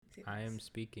I am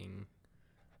speaking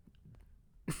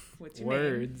What's your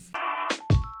words.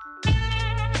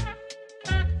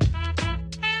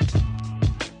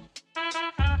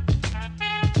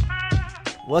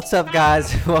 What's up,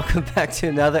 guys? Welcome back to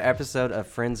another episode of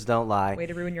Friends Don't Lie, Way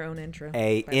to ruin your own intro.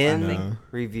 a by in laughing.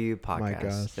 review My podcast.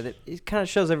 gosh. And it kind of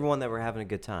shows everyone that we're having a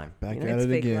good time. Back you know? at It's it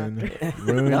fake again. laughter.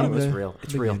 Ruining No, it's the real.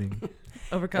 It's real. beginning.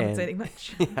 Overcompensating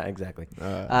much. Yeah, exactly.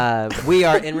 We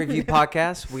are in review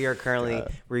podcast. We are currently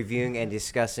reviewing and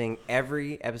discussing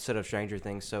every episode of Stranger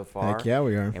Things so far. Heck yeah,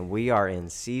 we are. And we are in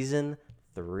season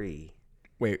 3.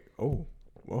 Wait. Oh.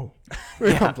 Whoa.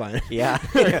 Yeah. I'm playing. Yeah.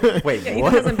 Wait, Yeah, Ethan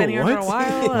what? hasn't been here for a What?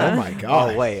 while. Oh my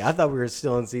god. Oh, wait. I thought we were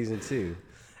still in season 2.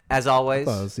 As I always,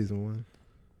 thought it was season 1.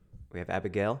 we have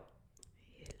Abigail.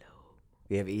 Hello.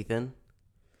 We have Ethan.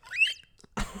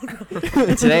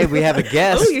 And today we have a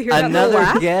guest. Oh, you hear that little Another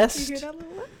laugh? guest. You hear that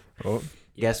little laugh? Oh.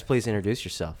 Yes, please introduce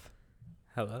yourself.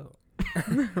 Hello.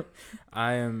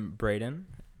 I am Braden,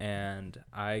 and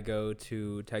I go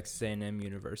to Texas A&M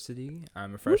University.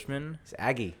 I'm a freshman. It's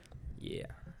Aggie. Yeah.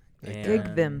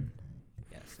 Dig them.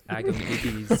 Yes, Agam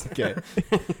Boobies. Okay.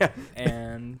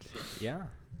 And yeah,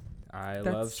 I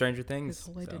love That's Stranger Things. His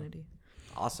whole so, identity.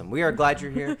 Awesome. We are glad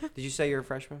you're here. Did you say you're a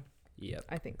freshman? Yep.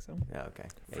 I think so. Yeah, okay.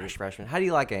 Yeah, you're a freshman. How do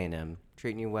you like A&M?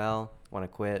 Treating you well? Want to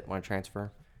quit? Want to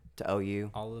transfer to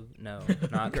OU? All of no,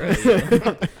 not really.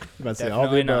 About to say all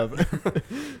the Definitely not. above.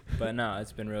 But no,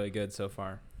 it's been really good so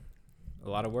far. A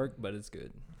lot of work, but it's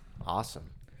good. Awesome.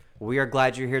 We are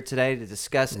glad you're here today to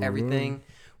discuss everything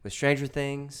with Stranger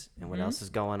Things and what else is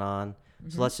going on.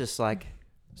 So let's just start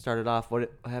it off.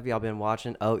 What have y'all been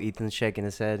watching? Oh, Ethan's shaking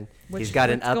his head. He's got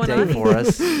an what's going update on? for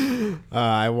us.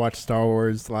 I watched Star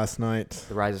Wars last night.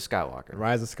 The Rise of Skywalker.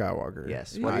 Rise of Skywalker.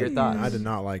 Yes. What are your thoughts? I did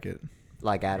not like it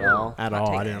Like at all? at Hot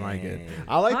all. I take. didn't like it. Dang.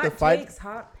 I like hot the fight. takes,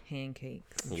 hot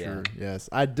pancakes. Yeah. True, yes,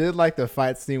 I did like the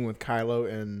fight scene with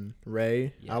Kylo and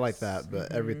Rey. I like Yes. that,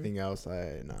 but everything else,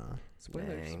 nah.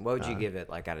 Spoilers. Dang. What would you give it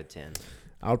out of 10?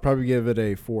 I would probably give it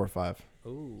a 4 or 5.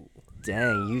 Ooh.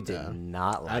 Dang, you did Yeah.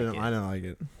 not like I didn't. it. I didn't like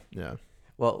it. Yeah.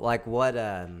 Well,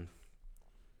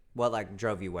 what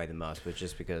drove you away the most was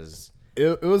just because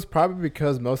It was probably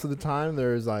because most of the time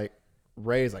there's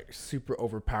Rey is super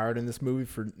overpowered in this movie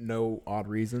for no odd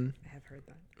reason. I have heard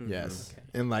that. Yes. Okay.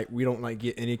 And we don't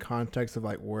get any context of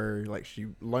where she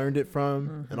learned it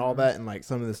from and all that, and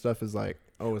some of the stuff is it's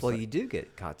well, you do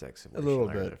get context of where A little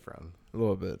she learned bit. it from. a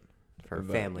little bit. Her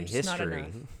But family Just not history.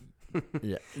 enough.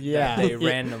 Yeah. That Yeah. They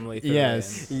randomly threw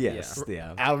Yes. in. Yes.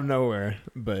 Yeah. Out of nowhere,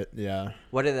 but yeah.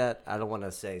 What did that? I don't want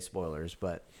to say spoilers,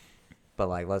 but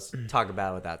let's talk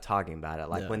about it without talking about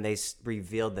it. Yeah. When they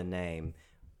revealed the name,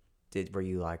 were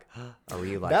you like, or were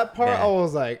you like That part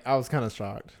eh, I was kind of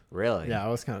shocked. really? Yeah, I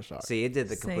was kind of shocked. See, it did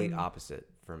the complete Same. opposite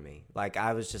for me.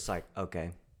 I was just like,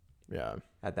 okay, Yeah.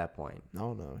 at that point. I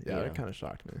don't know. Yeah, Yeah. that kind of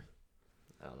shocked me.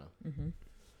 I don't know. Mm-hmm.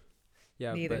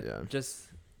 Yeah, Neither. but Yeah. just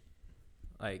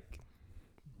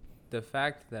the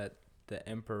fact that the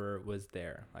Emperor was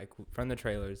there, from the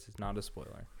trailers, is not a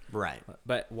spoiler. Right.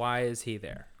 But why is he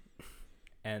there?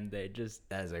 And they just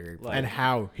That is a great Like- And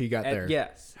how he got there.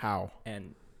 yes, How?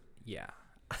 and yeah,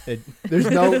 There's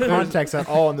no context at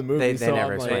all in the movie. They so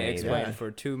never I'm explain they it explain either.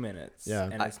 for 2 minutes. Yeah.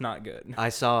 and it's not good. I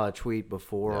saw a tweet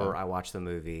before Yeah. I watched the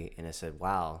movie, and it said,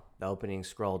 "Wow, the opening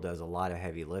scroll does a lot of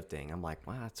heavy lifting." I'm like,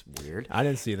 "Wow, that's weird." I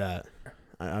didn't see that.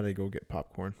 I had to go get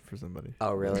popcorn for somebody.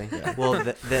 Oh, really? Well,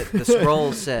 the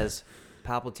scroll says,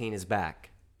 "Palpatine is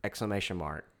back!" Exclamation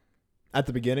mark At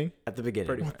the beginning? at the beginning.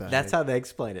 Pretty What the That's heck? how they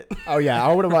explain it. Oh yeah,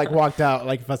 I would have walked out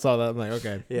if I saw that. I'm like,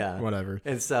 okay, Yeah. whatever.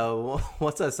 And so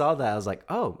once I saw that, I was like,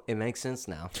 "Oh, it makes sense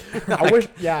now." I wish,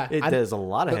 yeah. It I- does a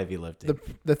lot of heavy lifting.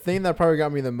 The thing that probably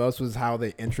got me the most was how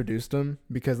they introduced him,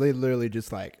 because they literally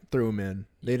just threw him in.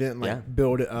 They didn't Yeah.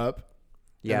 build it up.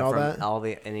 Yeah, all from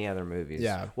that? any other movies.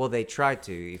 Yeah. Well, they tried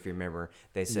to, if you remember.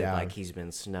 They said Yeah. he's been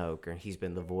Snoke, or he's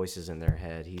been the voices in their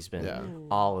head. He's been Yeah.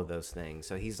 all of those things.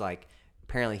 So he's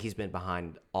apparently he's been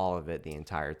behind all of it the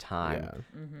entire time.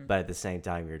 Yeah. But at the same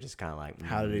time, you're just kind of like,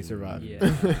 How did he survive?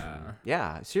 Yeah,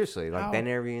 Yeah, seriously. How? They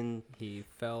never even, he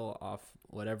fell off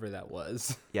whatever that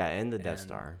was. yeah, in the Death And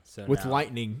Star. So With now-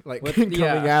 lightning With- coming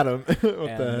yeah. at him. What and the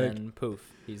heck? then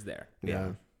poof, he's there.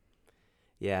 Yeah.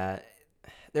 Yeah.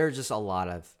 There's just a lot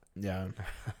of, Yeah.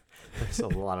 there's a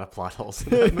lot of plot holes.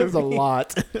 There's a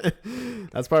lot.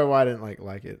 That's probably why I didn't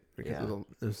like it, because Yeah.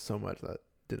 there's so much that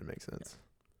didn't make sense.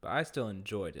 But I still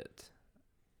enjoyed it.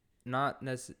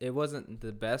 It wasn't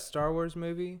the best Star Wars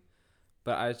movie,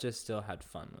 but I just still had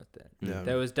fun with it. Yeah.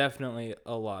 There was definitely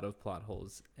a lot of plot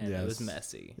holes, and it was Yes.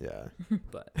 messy. Yeah.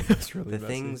 But It's really The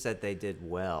messy. things that they did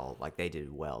well, they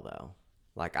did well, though.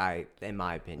 Like in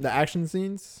my opinion, The action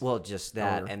scenes. well, just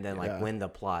that, Or- and then like yeah. when the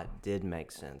plot did make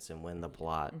sense, and when the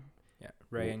plot, Yeah,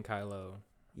 Ray and Kylo.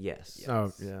 yes,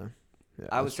 Oh yeah. Yeah,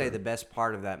 I would that's say true. the best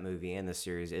part of that movie and the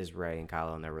series is Ray and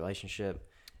Kylo and their relationship.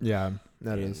 Yeah,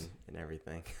 that and, is. and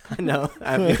everything. I know.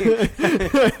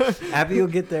 Abby, you'll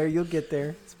get there. You'll get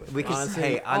there. We can. Honestly,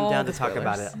 Hey, I'm all down the to talk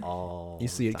about it spoilers. all. You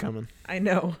see the it time. coming. I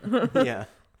know. Yeah.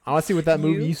 Honestly, with that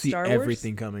movie, You, you see Star Wars?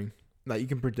 everything coming. Like you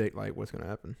can predict like what's gonna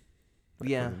happen. Like,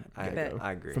 Yeah. from the I get-go.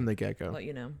 I agree. From the get go. Let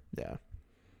you know. Yeah.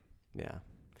 Yeah.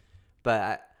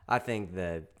 But I think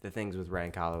the things with Ray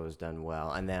and Kylo was done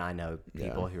well. And then I know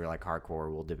people who are like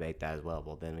hardcore will debate that as well.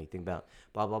 Well, then we think about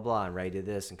blah, blah, blah. And Ray did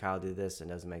this and Kylo did this. And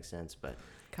it doesn't make sense. But,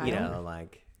 Kyle. you know,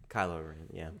 like Kylo Ren,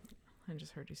 yeah. I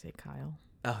just heard you say Kyle.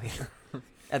 Oh, yeah.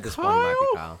 At this point, it might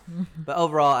be Kyle. But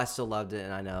overall, I still loved it.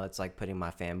 And I know it's like putting my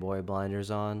fanboy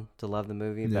blinders on to love the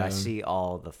movie. But I Yeah. see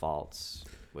all the faults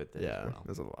with it Yeah. as well.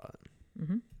 There's a lot.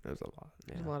 Mm-hmm. There's a lot.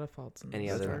 Yeah. There's a lot of faults in Any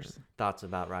those other stars. thoughts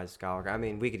about Rise of Skywalker? I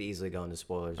mean, we could easily go into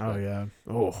spoilers. Oh But yeah.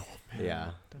 Oh.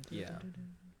 yeah. Yeah.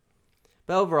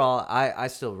 But overall, I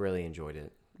still really enjoyed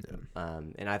it. Yeah.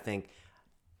 And I think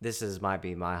might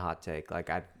be my hot take. Like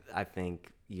I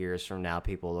think years from now,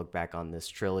 people look back on this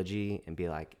trilogy and be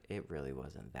like, it really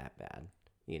wasn't that bad.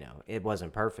 You know, it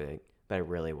wasn't perfect, but it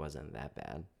really wasn't that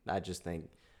bad. I just think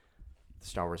the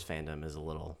Star Wars fandom is a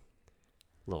little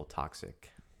toxic.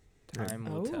 Time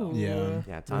will Oh. tell. Yeah.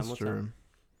 Yeah, time That's will true. tell.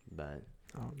 But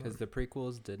Oh, Because the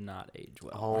prequels did not age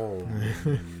well oh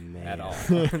man, at all.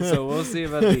 So we'll see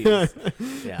about these.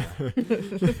 Yeah,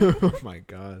 oh my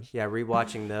gosh. yeah.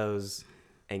 Rewatching those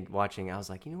and watching, I was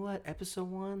like, you know what? Episode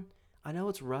 1, I know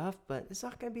it's rough, but it's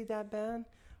not gonna be that bad.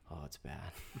 Oh, it's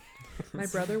bad. My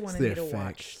brother wanted the me to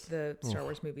watch effects. the Star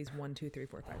Wars movies 1, 2, 3,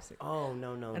 4, 5, 6. Oh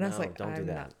no, And I was like, don't do I'm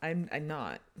that. not. I'm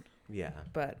not. Yeah,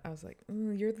 But I was like,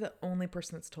 you're the only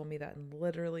person that's told me that, and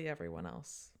literally everyone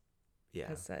else yeah,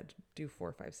 has said do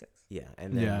 4, 5, 6. yeah.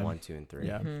 And then Yeah. 1, 2, and 3.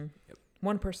 Yeah. Mhm. Yep.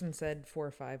 One person said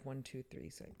 4, 5, 1, 2, 3,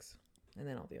 6, and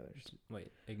then all the others.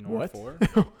 Wait, ignore What? 4?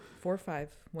 4,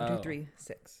 5, 1, 2, Oh. 3,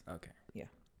 6. Okay.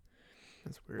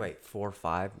 That's weird. Wait, 4,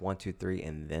 5, 1, 2, 3,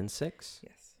 and then 6.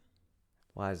 Yes.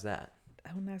 Why is that?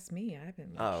 Don't ask me. I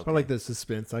haven't. Oh, Kind of like the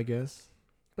suspense, I guess.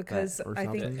 Because or I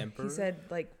something. think The Emperor? he said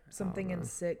like something in know.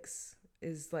 6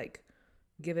 is like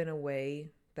given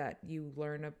away that you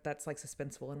learn that's like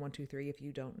suspenseful in 1, 2, 3 if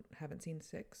you haven't seen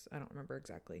 6. I don't remember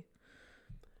exactly.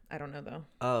 I don't know though.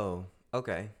 Oh,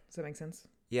 okay. Does that make sense?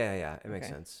 Yeah. It makes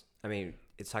Okay. sense. I mean,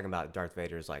 it's talking about Darth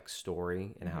Vader's like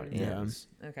story and how it Mhm. Yeah. ends.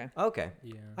 Okay. Okay,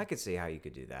 Yeah. I could see how you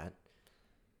could do that.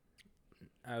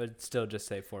 I would still just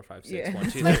say 4, 5, 6, Yeah.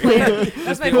 1, 2, That's 3. my- Just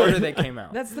that's the my order point. they came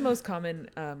out. That's the most common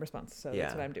response. So Yeah.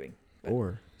 that's what I'm doing. But-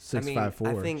 Or 6, I mean, 5, 4.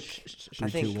 I think 3, I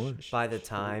 2, think 1. by the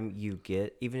time you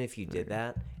get, even if you did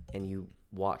that and you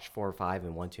watch 4, 5,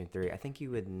 and 1, 2, and 3, I think you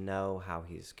would know how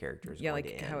his character is Yeah, going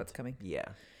like to how end. it's coming. Yeah.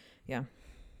 Yeah.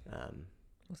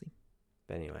 We'll see.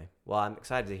 But anyway, well, I'm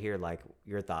excited to hear like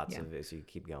your thoughts Yeah. of it as you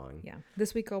keep going. Yeah.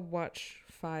 This week I'll watch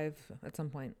 5 at some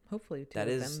point. Hopefully 2 That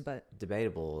of is them, but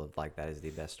debatable if like that is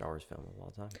the best Star Wars film of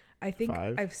all time. I think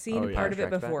 5? I've seen Oh, yeah. part of it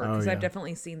Strikes Back? before Oh, because yeah. I've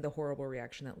definitely seen the horrible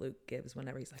reaction that Luke gives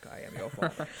whenever he's like, "I am your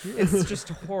father." It's just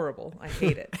horrible. I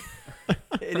hate it.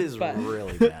 It is But-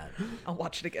 really bad. I'll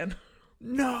watch it again.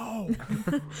 No.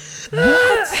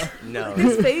 No.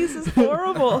 His face is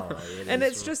horrible, Oh, it and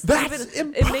is it's just That's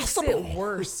even, it makes it impossible.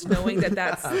 worse knowing that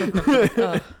that's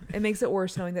it makes it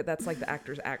worse knowing that that's like the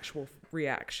actor's actual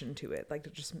reaction to it. Like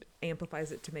it just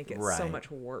amplifies it to make it so Right.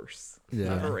 much worse of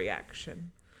Yeah. a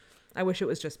reaction. I wish it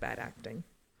was just bad acting.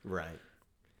 right.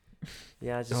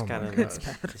 Yeah, it's just Oh kind my of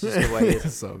gosh. it's just the way it It's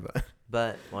is. so bad.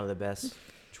 But one of the best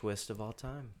twists of all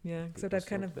time. Yeah, except People I've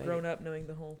kind still of debate grown up knowing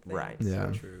the whole thing. Right.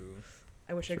 Yeah. True.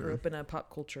 I wish I grew True. up in a pop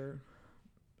culture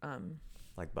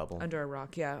Like Bubble. under a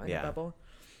rock, in Yeah. a bubble,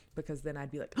 because then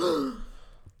I'd be like,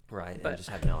 Right. but- I just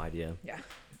have no idea. yeah,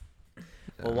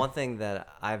 Well, one thing that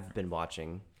I've been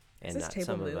watching, and this not table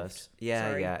some moved? of us, yeah,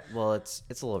 Sorry. yeah. Well, it's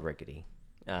a little rickety.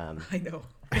 I know.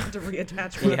 I have to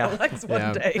reattach one Yeah. of the legs one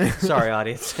Yeah. day. Sorry,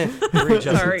 audience.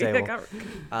 Readjust Sorry, the I table.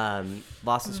 got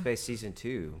Lost in Space season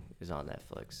 2 is on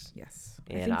Netflix, yes.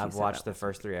 I and think you I've said watched that the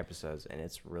first 3 episodes, and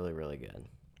it's really, really good.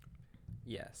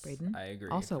 Yes. Braden I agree.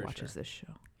 also for watches sure. this show.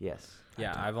 Yes.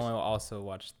 Yeah, I've only also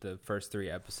watched the first 3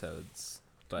 episodes,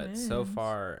 but so Nice.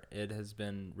 far it has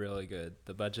been really good.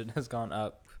 The budget has gone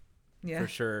up Yeah, for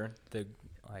sure. The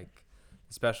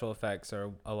special effects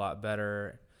are a lot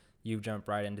better. You jump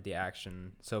right into the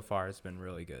action. So far, it's been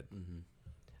really good. Mm-hmm.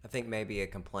 I think maybe a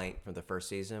complaint from the first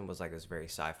season was like it was very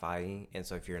sci-fi, and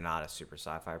so if you're not a super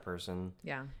sci-fi person,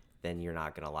 yeah. then you're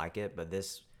not gonna like it. But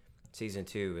this, season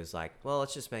 2 is like, well,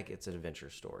 let's just make it's an adventure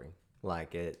story.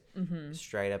 Like it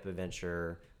straight up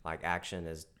adventure, like action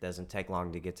doesn't take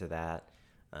long to get to that.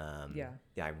 Yeah,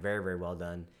 very, very well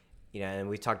done. And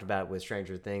we talked about with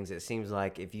Stranger Things, it seems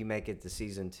like if you make it to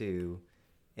season 2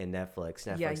 in Netflix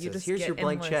says, here's your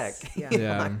blank check.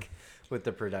 Yeah. Like, with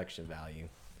the production value.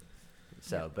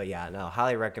 So, but yeah, no,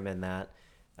 highly recommend that.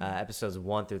 Episodes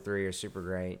 1 through 3 are super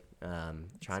great.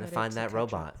 Trying to find that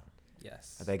robot.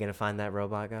 Yes. Are they going to find that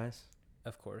robot, guys?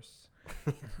 Of course.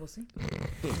 We'll see.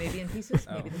 Maybe in pieces.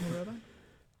 Maybe the whole robot.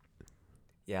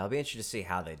 Yeah, I'll be interested to see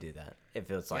how they do that. If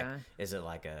it's like, is it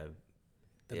like the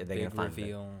they big gonna find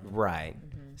reveal? Right.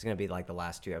 It's gonna be like the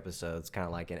last 2 episodes, kind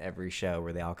of like in every show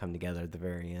where they all come together at the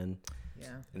very end. Yeah.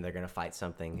 And they're gonna fight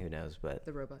something. Who knows? But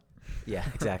The robot. yeah,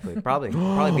 exactly. Probably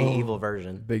be evil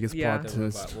version. Biggest plot The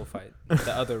twist. robot will fight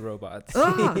the other robots.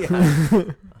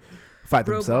 Fight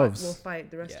Robot themselves. will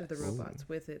fight the rest of the Yes. robots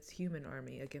with its human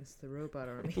army against the robot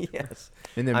army. Yes.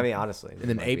 And then, I mean, honestly. and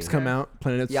then apes come out.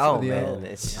 Planets. Yeah, oh at the man, end.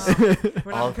 it's just,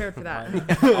 We're not prepared for that.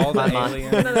 All the My mind-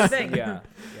 aliens. Another thing. Yeah.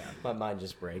 my mind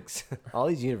just breaks. All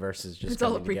these universes just It's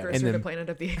all a coming together. precursor And to then- Planet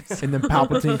of the Apes. And then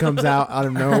Palpatine comes out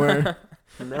of nowhere,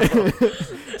 No.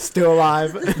 still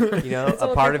alive.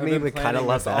 A part of me We've been would kind of planning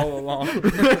love this that. all along.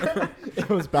 It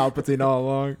was Palpatine all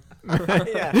along.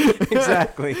 Yeah,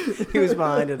 exactly. He was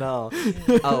behind it all.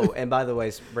 Oh, and by the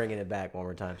way, bringing it back one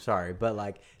more time. Sorry, but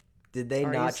like, did they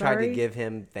Are you not try to sorry? give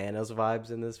him Thanos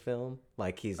vibes in this film?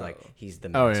 Like he's the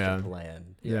Oh, master yeah.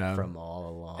 plan Yeah. from all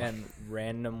along. And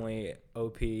randomly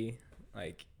OP,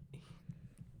 like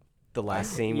the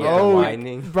last scene Yeah. with the Oh,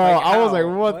 lightning. bro, Like I was how? like,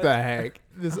 what What? the heck?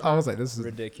 I was like, this is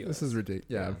ridiculous. This is ridiculous.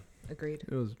 Yeah, Agreed.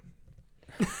 it was.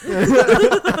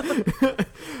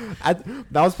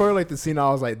 That was probably like the scene. I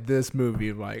was like, this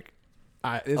movie, like,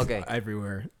 it's Okay.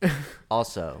 everywhere.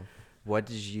 Also, what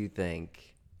did you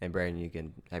think? And Brandon, you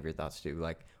can have your thoughts too.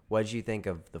 Like, what did you think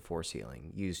of the force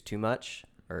healing? Used too much,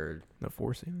 or The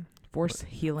forcing. Force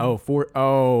healing. Not Force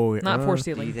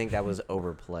do you healing. think that was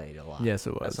overplayed a lot? Yes,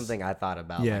 it was. That's something I thought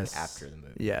about Yes. like, after the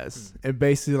movie. Yes, it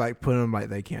basically like put them like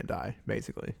they can't die.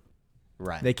 Basically,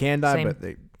 Right. they can die, Same. but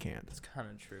they can't. That's kind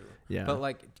of true. Yeah, But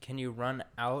like, can you run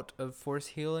out of force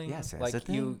healing? Yes, that's like the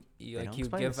thing. you They like don't you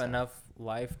explain give this stuff. enough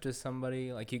life to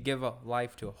somebody, like you give a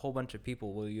life to a whole bunch of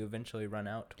people. Will you eventually run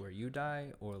out to where you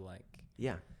die, or like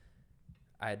Yeah.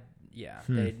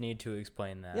 they need to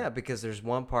explain that. Yeah, because there's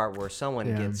one part where someone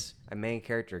Yeah. a main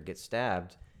character gets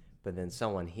stabbed, but then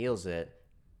someone heals it,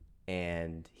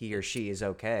 and he or she is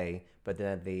okay. But then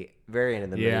at the very end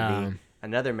of the movie,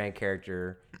 another main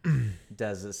character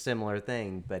does a similar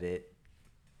thing, but it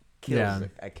kills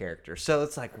a character. So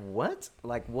it's like, what?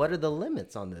 Like, what are the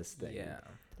limits on this thing? Yeah.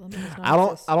 I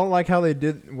don't like how they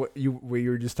did what you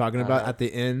were just talking about at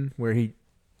the end where he,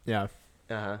 Uh-huh.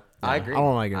 Yeah. I agree. I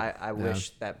don't like it. I Yeah. wish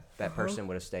that person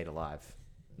would have stayed alive.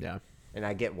 yeah, And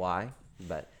I get why,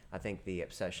 but I think the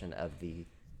obsession of the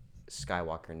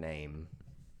Skywalker name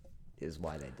is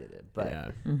why they did it. But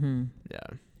yeah,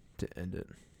 to end it.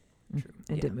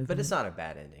 yeah, but it's not a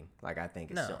bad ending. Like, I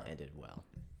think it No. still ended well.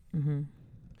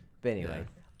 But anyway,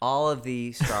 all of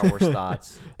the Star Wars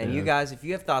thoughts, and you guys, if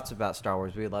you have thoughts about Star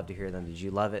Wars, we'd love to hear them. Did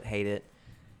you love it, hate it?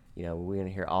 We're gonna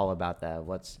hear all about that.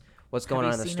 What's going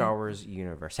on in the Star Wars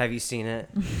universe? Have you seen it?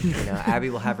 Abby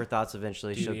will have her thoughts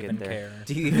eventually. Do She'll you get even there. care?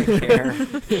 Do you even care?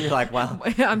 You're like, wow.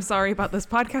 I'm sorry about this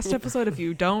podcast episode. If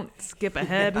you don't, skip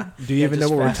ahead. Do you even know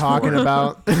just what we're fast talking forward.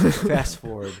 about? Fast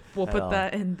forward. We'll at put all.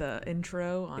 that in the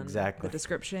intro on Exactly. the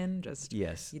description. Just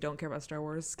Yes. you don't care about Star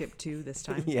Wars, skip 2 this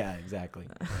time. Yeah, exactly.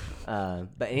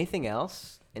 But anything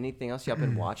else? Anything else y'all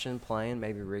been watching, playing,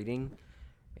 maybe reading?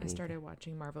 I started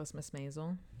watching Marvelous Miss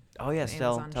Maisel. Oh yeah, an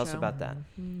Stell, Amazon tell us show. about that.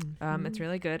 It's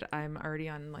really good. I'm already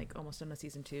on almost on a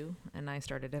season 2, and I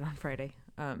started it on Friday.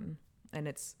 And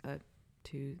it's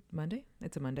Monday.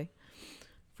 It's a Monday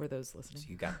for those listening. So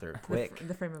you got there quick.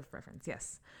 The frame of reference,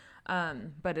 yes.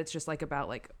 But it's just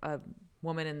about a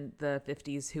woman in the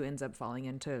 50s who ends up falling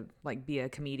into be a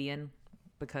comedian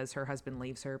because her husband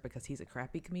leaves her because he's a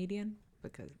crappy comedian.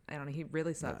 Because I don't know, he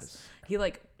really sucks. Nice.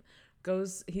 He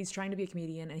he's trying to be a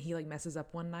comedian and he messes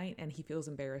up one night and he feels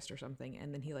embarrassed or something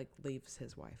and then he leaves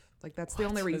his wife. That's the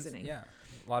only reasoning. Yeah.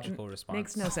 Logical response.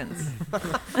 Makes no sense.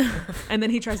 And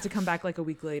then he tries to come back a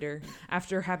week later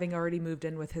after having already moved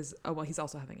in with his he's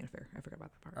also having an affair. I forgot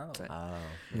about that part. Oh. But, Oh.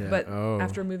 Yeah. but oh.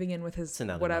 after moving in with his It's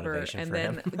another whatever motivation and for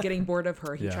then him. getting bored of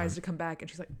her, he Yeah. tries to come back and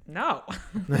she's like, "No."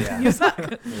 Yeah. You suck.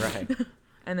 Right.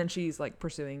 And then she's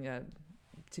pursuing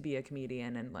to be a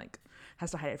comedian and has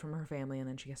to hide it from her family and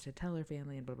then she has to tell her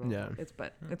family and blah blah blah. Yeah.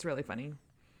 It's really funny.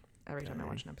 Every time I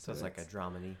watch an So episode. it's like a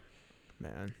dramedy.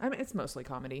 man. I mean, it's mostly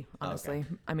comedy, Oh, honestly.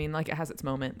 I mean, like, it has its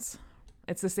moments.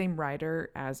 It's the same writer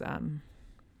as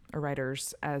or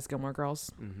writers as Gilmore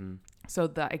Girls, Mm-hmm. so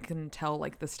that I can tell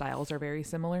like the styles are very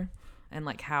similar, and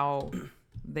like how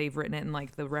they've written it, and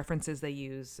like the references they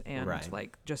use, and Right.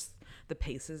 like just the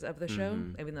paces of the show,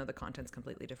 Mhm. even though the content's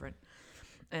completely different.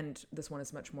 And this one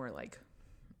is much more like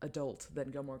adult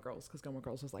than Gilmore Girls, because Gilmore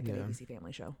Girls was like an Yeah. ABC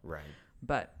Family show, Right.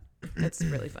 but it's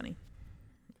really funny.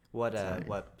 What Sorry.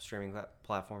 what streaming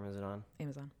platform is it on?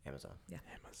 Amazon. Amazon.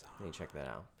 Amazon. I need to check that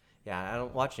out. Yeah, I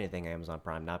don't watch anything Amazon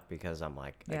Prime, not because I'm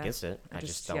like Yeah. against it. I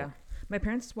just don't. Yeah. My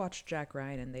parents watched Jack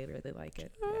Ryan and they really like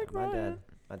it. Yeah,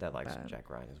 my dad likes But- Jack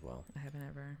Ryan as well. I haven't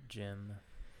ever. Jim.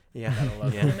 Yeah, Gotta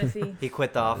love yeah. Timothy. He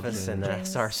quit the office and James,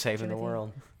 started saving the Timothy.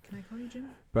 world. Can I call you Jim?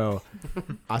 Bro,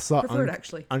 I saw Preferred,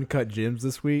 actually. Uncut Gems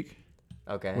this week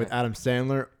Okay. with Adam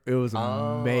Sandler. It was Oh, I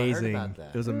heard amazing. about that.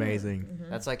 It was amazing. Mm-hmm.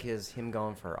 That's like him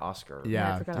going for Oscar. Yeah, I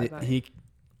Yeah, forgot about he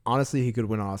honestly he could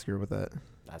win an Oscar with that.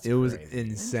 That's It was crazy.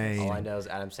 insane. All I know is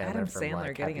Adam Sandler Adam from Sandler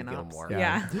like getting Happy an Gilmore. Oscar.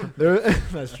 Yeah. There,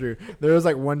 that's true. There was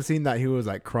like one scene that he was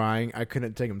like crying. I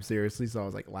couldn't take him seriously, so I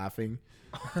was like laughing.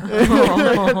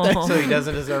 So he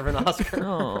doesn't deserve an Oscar.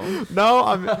 Oh. No,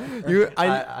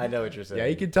 I know what you're saying. yeah,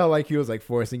 you can tell like he was like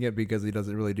forcing it because he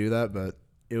doesn't really do that, but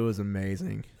it was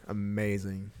amazing,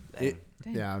 amazing. Dang.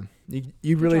 Dang. Yeah,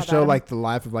 you really job, show Adam. like the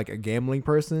life of like a gambling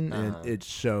person, Uh-huh. and it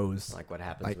shows Like what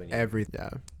happens like when you yeah,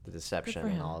 the deception Good for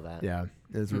and him. all of that. yeah,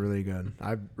 it's really good.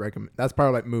 I recommend. That's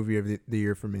probably like movie of the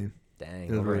year for me. Dang. It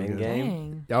was Over really good.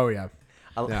 Endgame. Dang. Oh yeah,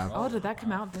 I- yeah. Oh, did that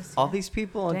come out this All year? these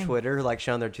people on Dang. Twitter like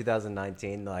showing their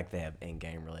 2019, like they have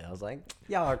Endgame really. I was like,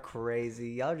 y'all are crazy.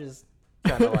 Y'all just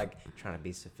trying to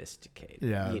be sophisticated.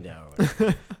 Yeah. You know.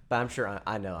 But I'm sure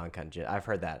I know Uncut Gems. I've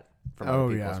heard that from other Oh,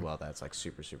 people yeah. as well. That's like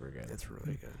super, super good. It's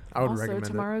really good. I would also, recommend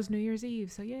tomorrow's New Year's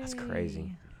Eve, so yay. That's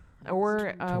crazy.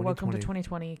 Or welcome to 2020.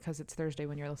 2020 because it's Thursday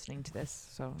when you're listening to this.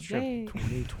 So Sure. yay. it.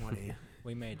 2020.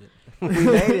 We made it. We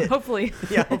made it. Hopefully,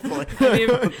 Yeah, hopefully.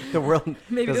 maybe, The world.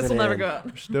 maybe this doesn't will never end. go out.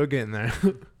 We're still getting there,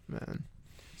 man.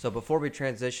 So before we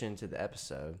transition to the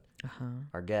episode,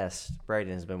 our guest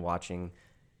Braden has been watching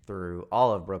through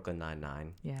all of Brooklyn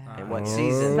Nine-Nine. Yeah. And what Oh,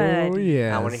 season? Fed.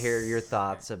 yeah. I want to hear your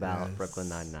thoughts about Yes. Brooklyn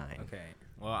Nine-Nine. Okay.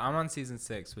 Well, I'm on season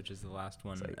 6, which is the last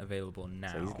one So- available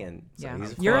now. So he's getting. So Yeah.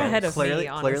 he's a You're fan. ahead of me, clearly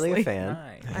a honestly. fan.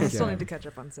 Nice. I still Yeah. need to catch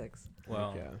up on 6.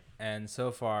 Well, Yeah. and so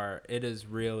far it is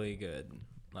really good.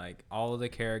 Like all of the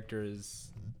characters,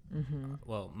 Mm-hmm.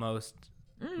 well,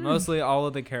 mostly all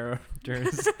of the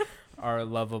characters are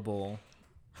lovable.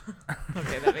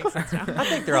 Okay, that makes sense now. I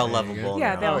think they're all lovable. in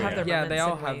Yeah, their they all own have way. their Yeah, they all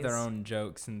moments and have their ways. own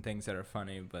jokes and things that are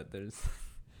funny, but there's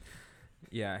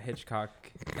yeah, Hitchcock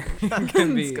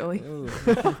can be Scully. ooh.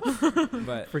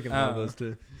 But Freaking love those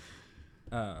two.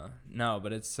 no,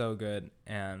 but it's so good.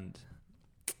 And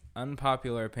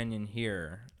unpopular opinion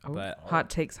here, Oh, but hot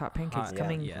takes, hot pancakes Hot-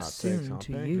 coming yes. Hot soon takes, hot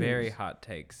to pancakes. you. very hot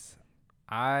takes.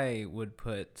 I would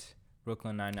put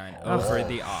Brooklyn Nine-Nine Oh. over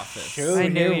The Office. Shoot, I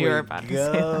knew here you were we about to say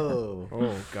that. go.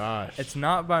 Oh gosh. It's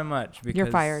not by much because You're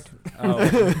fired.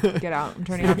 Oh, Get out. I'm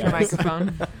turning off your Guys.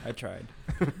 microphone. I tried.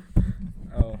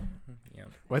 Oh, yeah.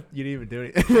 What? You didn't even do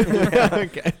anything.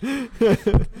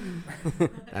 Okay.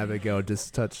 Abigail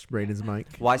just touched Braden's mic.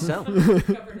 Why so?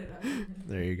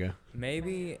 There you go.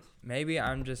 Maybe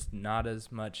I'm just not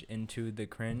as much into the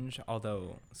cringe,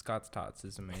 although Scott's Tots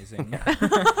is amazing.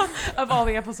 Of all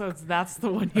the episodes, that's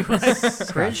the one you like.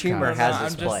 Cringe humor No, has I'm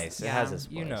its just- place. It yeah, has its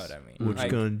place. You know what I mean. What you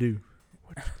Like, gonna do?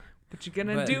 What you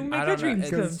gonna but do? Make I your don't know, dreams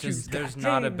come it's true. just, there's Scott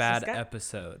not a James, bad Scott.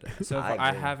 episode. So if I I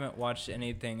agree. haven't watched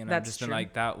anything and I've That's just been true.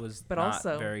 like, that was But not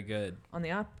also- very good. On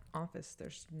the Office,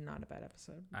 there's not a bad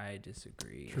episode. I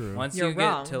disagree. True. Once You're you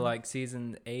get to wrong. like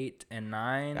season 8 and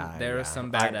 9, Ah, there yeah. are some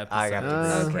bad I got episodes. to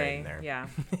agree with Okay. Braden there. Yeah.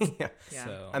 Yeah. Yeah.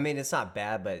 So, I mean, it's not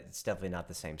bad, but it's definitely not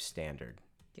the same standard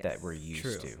Yes. that we're used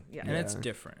True. to. Yeah. and it's Yeah.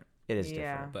 different, It is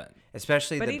Yeah. different, but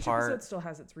especially But the each part. episode still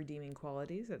has its redeeming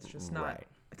qualities. It's just not Right.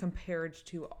 compared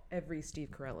to every Steve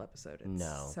Carell episode. It's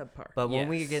No. subpar. But when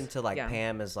we Yes. get into like Yeah.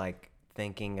 Pam is like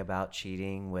thinking about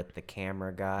cheating with the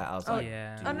camera guy, I was Oh, like,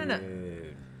 yeah. Oh, no, no.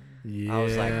 dude. Yeah. I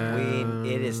was like,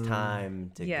 it is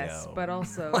time to yes, go. but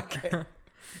also,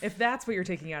 if that's what you're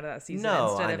taking out of that season No,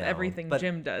 instead I of know, everything but-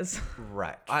 Jim does.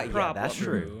 Right. Yeah, that's Problem.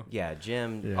 true. True. Yeah,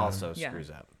 Jim Yeah. also Yeah.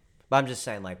 screws up. But I'm just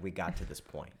saying, like, we got to this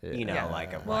point. You know, Yeah.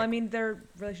 like, I'm Well, like, I mean, their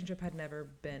relationship had never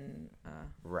been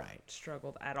right,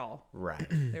 struggled at all. right,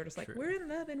 They were just like, True. we're in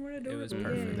love and we're adorable. was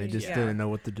perfect. yay." They just Yeah. didn't know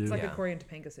what to do. It's like Yeah. a Corey and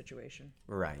Topanga situation.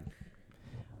 right.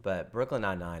 But Brooklyn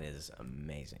Nine-Nine is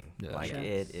amazing. Yeah. Like,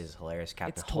 Yes. it is hilarious.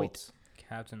 Captain It's Holt.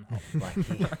 Captain Holt.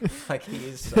 Like he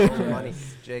is so funny.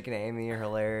 Jake and Amy are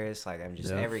hilarious. Like I'm just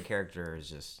Yeah. every character is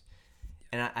just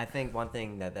And I think one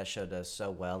thing that show does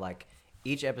so well, like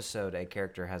each episode, a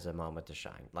character has a moment to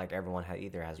shine. Like everyone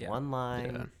either has one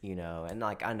line, you know, and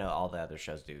like I know all the other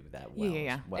shows do that well.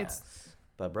 Yeah. As well.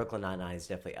 But Brooklyn Nine-Nine is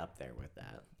definitely up there with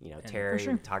that. You know, Terry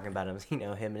talking about him, you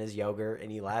know, him and his yogurt,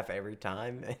 and you laugh every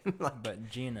time. Like, But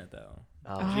Gina though.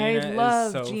 I Gina love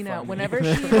is so Gina. funny.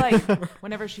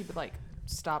 Whenever she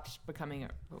stopped becoming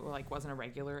wasn't a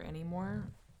regular anymore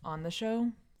on the show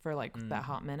for like that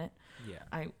hot minute, Yeah.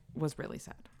 I was really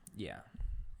sad. Yeah.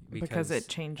 Because it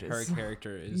changes. Her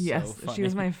character is Yes, so funny. she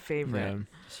was my favorite.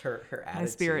 her attitude, My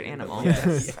spirit animal.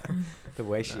 Yeah. The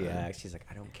way she acts, she's like,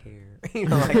 I don't care. You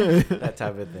know, like that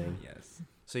type of thing. Yes.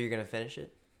 So you're going to finish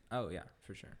it? Oh yeah,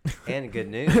 for sure. And good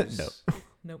news.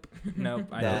 Nope. Nope.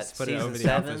 I That just put it season over the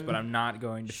 7 office, but I'm not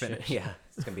going to finish. Yeah,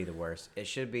 it's going to be the worst. It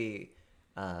should be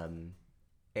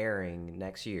airing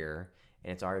next year,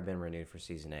 and it's already been renewed for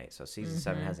season 8. So season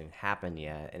 7 hasn't even happened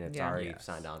yet, and it's already Yes.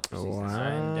 signed on for Oh, season wow. 7.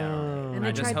 Signed down. And I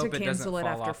they just tried to hope it doesn't cancel it fall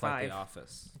after off like 5. The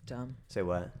Office. Dumb. Say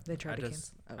what? They tried I to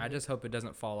just, cancel. I just hope it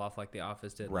doesn't fall off like The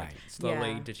Office did. Right. Like,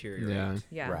 slowly Yeah. deteriorate. Yeah.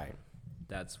 Yeah. Right.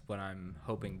 That's what I'm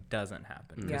hoping doesn't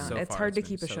happen. 'cause Yeah. so It's far hard to been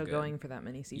keep a so show good. going for that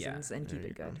many seasons and keep There it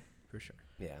you go. good. For sure.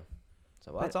 Yeah.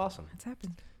 So well, that's awesome. It's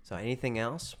happened. So anything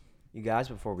else, you guys,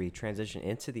 before we transition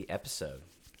into the episode?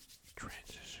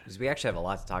 Because we actually have a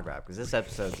lot to talk about, because this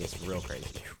episode gets real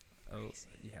crazy. Oh,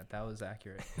 yeah, that was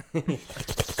accurate. There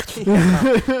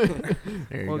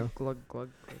you go. Glug, glug.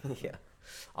 Yeah.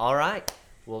 All right.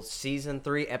 Well, season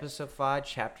 3, episode 5,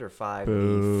 chapter 5,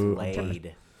 Boo. The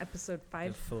Flayed. Episode The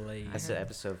 5. fillet. I said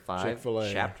episode 5.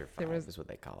 Chick-fil-A. Chapter 5 There was- is what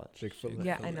they call it. Chick-fil-A.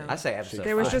 Yeah, I know. I say episode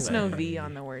There was 5. just no V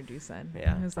on the word you said.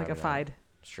 Yeah, It was like a probably fide.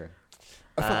 It's true.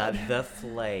 The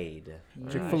Flayed.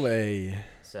 Chick-fil-A.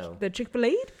 So. The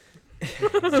Chick-fil-A?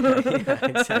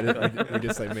 We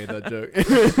just like made that joke.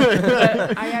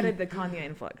 But I added the Kanye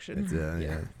inflection.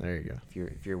 Yeah. There you go.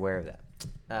 If you're aware of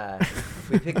that.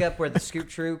 We pick up where the Scoop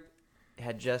Troop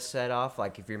had just set off.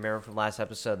 Like, if you remember from last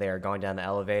episode, they are going down the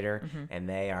elevator, and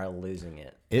they are losing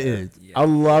it. It is. Yeah. I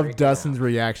love Freaking Dustin's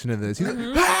reaction to this. He's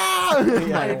like,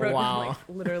 I wrote, wow. like,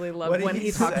 literally love What did when he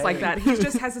he talks like say? that. He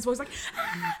just has his voice like,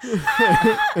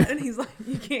 and he's like,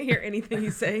 you can't hear anything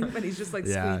he's saying, but he's just like,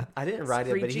 Yeah. I didn't write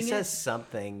it, but he Screeching says it?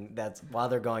 something that's while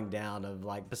they're going down of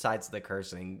like besides the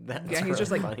cursing. That's Yeah, he's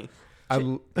just really like- funny. I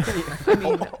mean,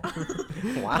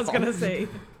 Wow. I was gonna say,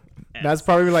 That's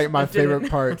probably like my But didn't.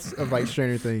 favorite parts of like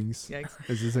Stranger Things. yikes.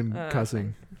 Is just him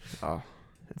cussing. Oh,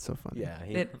 it's so funny. Yeah,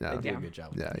 they It- do yeah. a good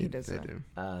job. Yeah, He does they that. do.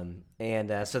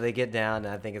 And so they get down,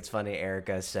 and I think it's funny.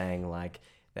 Erica is saying like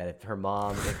that if her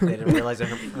mom, if they didn't realize that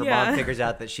her Yeah. mom figures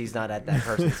out that she's not at that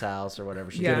person's house or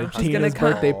whatever, she's Yeah, gonna she's Tina's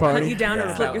gonna birthday cut party. you down Yeah.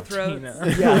 and slit your Tina.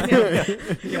 throats. Yeah.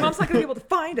 Your mom's not gonna be able to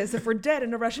find us if we're dead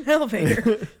in a Russian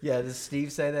elevator. Yeah, does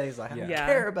Steve say that? He's like, I don't Yeah.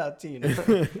 care about Tina. I don't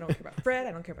care about Fred.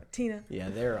 I don't care about Tina. Yeah,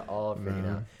 they're all freaking No.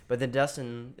 out. But then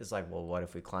Dustin is like, well, what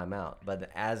if we climb out? But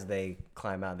as they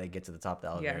climb out, they get to the top of the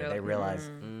elevator. they're They like, realize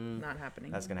Not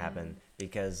happening. that's going to happen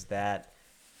because that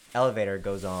elevator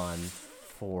goes on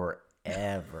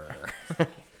forever.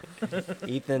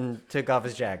 Ethan took off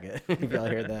his jacket. If y'all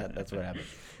hear that, that's what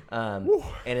happened.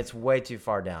 And it's way too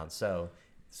far down. So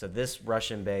this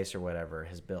Russian base or whatever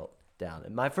has built down.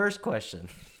 And my first question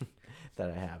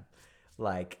that I have,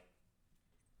 like,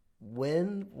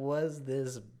 when was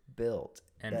this built?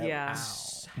 And That- Yeah.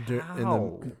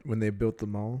 How? When they built the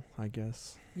mall, I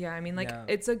guess. Yeah, I mean, like, Yeah.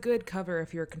 it's a good cover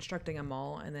if you're constructing a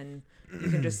mall, and then you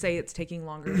can just say it's taking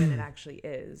longer than it actually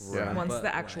is. Yeah. Once But,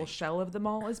 the actual like- shell of the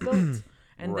mall is built,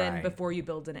 and Right. then before you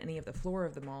build in any of the floor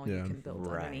of the mall, you Yeah. can build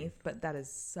Right. underneath. But that is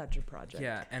such a project.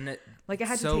 Yeah, and it Like, it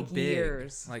had so to take big.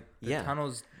 years. Like the Yeah.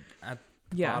 tunnels at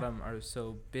the Yeah. bottom are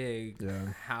so big. Yeah.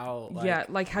 How? Like, yeah,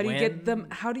 like how do you get them?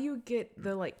 when- How do you get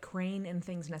the like crane and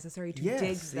things necessary to Yes,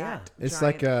 dig yeah. that? It's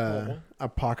giant like a hole?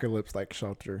 apocalypse like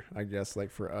shelter, I guess,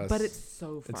 like for us. But it's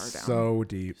so far it's down. so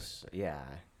deep. Yeah.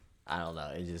 I don't know.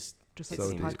 It just Just it like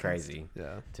seems this podcast. crazy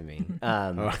Yeah. to me.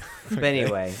 Oh, But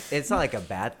anyway, it's not like a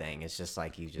bad thing. It's just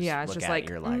like you just Yeah, it's look just at like, it,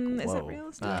 you're like, whoa. is that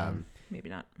realistic? Maybe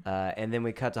not. And then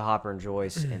we cut to Hopper and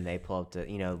Joyce, and they pull up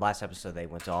to, last episode they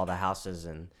went to all the houses,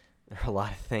 and there are a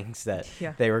lot of things that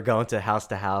Yeah. they were going to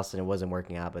house, and it wasn't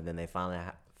working out. But then they finally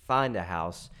find a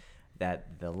house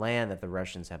that the land that the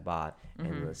Russians have bought,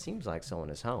 Mm-hmm. and it seems like someone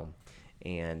is home.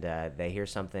 And they hear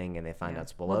something, and they find out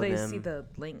it's below well, they them. see the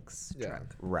Lynx Yeah.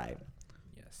 truck. Right.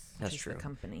 Yes. That's which is true. The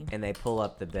company. And they pull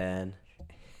up the bed,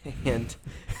 and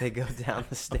they go down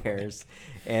the stairs,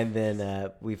 and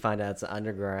then we find out it's an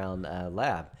underground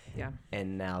lab. Yeah.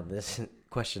 And now this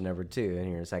question number 2 in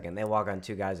here in a second. They walk on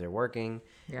 2 guys that are working.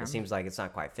 Yeah. It seems like it's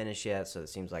not quite finished yet, so it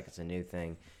seems like it's a new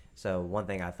thing. So one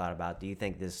thing I thought about: do you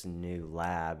think this new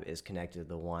lab is connected to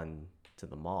the one to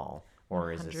the mall,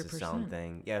 or is this its own 100%.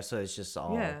 thing? Yeah. So it's just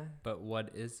all. Yeah. But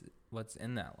what's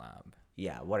in that lab?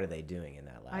 Yeah. What are they doing in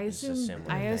that lab? I It's just assume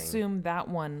similar I thing. assume that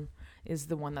one is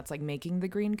the one that's like making the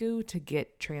green goo to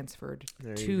get transferred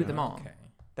There you to go. the mall. Okay.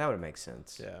 that would make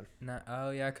sense. Yeah. Oh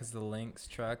yeah, because the Lynx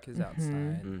truck is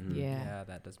outside. Mhm. Yeah. Yeah,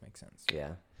 that does make sense.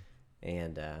 Yeah.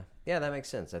 And yeah, that makes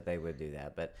sense that they would do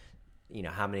that. But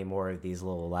how many more of these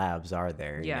little labs are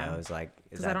there? Yeah. It's like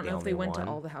is Because that I don't the know if they only went one?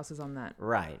 to all the houses on that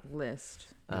Right. list.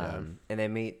 And they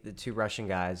meet the two Russian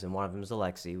guys, and one of them is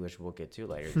Alexei, which we'll get to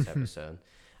later this episode.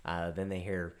 Then they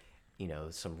hear,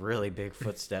 some really big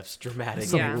footsteps, dramatic.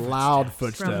 Some Yeah. loud From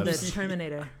the footsteps.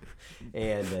 Terminator.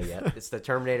 And yeah, it's the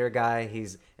Terminator guy. He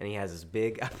has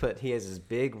his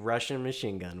big Russian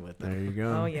machine gun with him. There you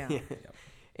go. Oh yeah.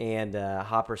 And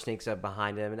Hopper sneaks up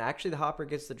behind him, and actually the Hopper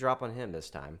gets the drop on him this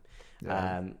time.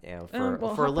 Yeah. For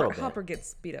Hopper, a little bit. Hopper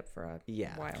gets beat up for a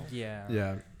Yeah. while. Yeah.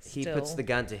 Yeah. He puts Still. the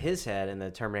gun to his head, and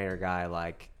the Terminator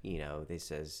guy, they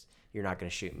says, "You're not gonna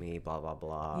shoot me," blah blah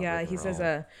blah. Yeah, rock he and says,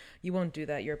 roll. "You won't do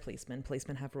that. You're a policeman.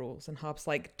 Policemen have rules." And Hop's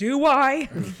like, "Do I?"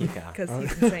 Yeah. Because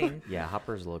he's insane. Yeah,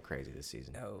 Hopper's a little crazy this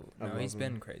season. No, he's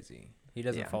been crazy. He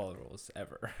doesn't Yeah. follow rules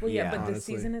ever. Well, yeah, Yeah. but this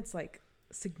Honestly. season it's like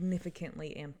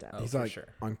significantly amped up. Oh, He's for like sure.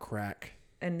 on crack.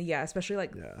 And yeah, especially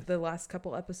like Yeah. the last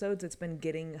couple episodes, it's been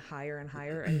getting higher and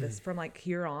higher. And this from like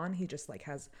here on, he just like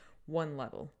has one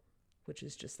level, which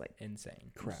is just like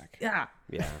Insane. Crack. yeah,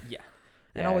 Yeah. Yeah.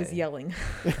 and Yeah, always yelling.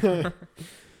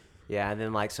 Yeah, and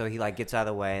then so he gets out of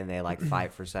the way, and they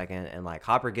fight for a second, and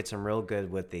Hopper gets him real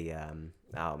good with the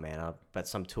but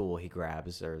some tool he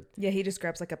grabs or Yeah, he just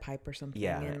grabs like a pipe or something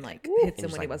Yeah. and like And hits him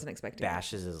just, when he wasn't expecting. it.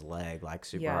 bashes his leg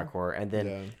super Yeah. hardcore, and then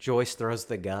Yeah. Joyce throws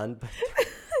the gun.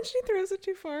 And she throws it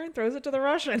too far and throws it to the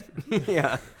Russian.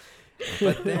 Yeah.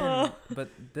 But then, but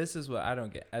this is what I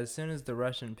don't get. As soon as the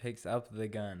Russian picks up the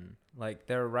gun,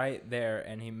 they're right there,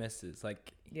 and he misses.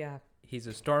 Yeah. He's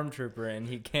a stormtrooper, and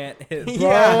he can't hit.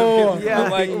 Yeah. Yeah.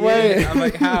 I'm like, Wait. I'm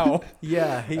like, how?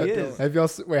 Yeah, he is. Have y'all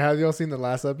seen the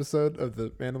last episode of the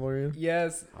Mandalorian?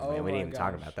 Yes. Oh, man, we my didn't even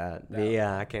talk gosh. about that. That-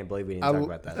 Yeah, I can't believe we didn't I talk l-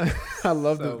 about that. I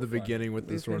love So the funny. beginning with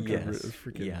the It's really stormtrooper. Yes. It's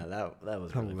freaking Yeah, that was really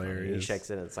funny. He hilarious. shakes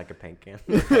it, and it's like a paint can.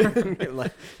 Yeah,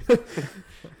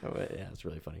 it's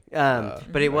really funny.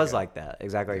 But it was like that,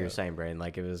 exactly like you're saying,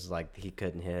 Brandon. It was like he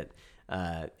couldn't hit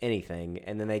anything,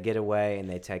 and then they get away and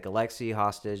they take Alexei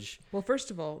hostage. Well,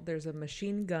 first of all, there's a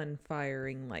machine gun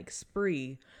firing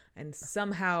spree, and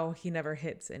somehow he never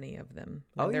hits any of them.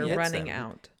 When Oh, he they're hits running them.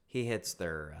 out. He hits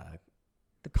their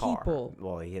The car. people.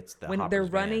 Well, he hits the When Hopper's they're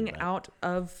van, running but- out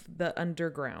of the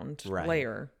underground Right.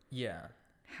 layer, Yeah.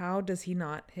 how does he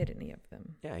not hit any of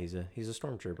them? Yeah, he's a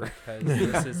stormtrooper. Because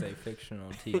this is a fictional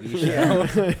TV show.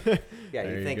 Yeah,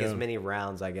 There you you think as go. many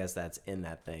rounds, I guess that's in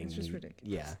that thing. It's just You-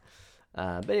 ridiculous. Yeah.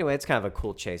 But anyway, it's kind of a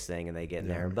cool chase thing, and they get in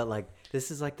there. Yeah. But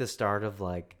this is the start of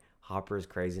Hopper's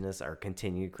craziness or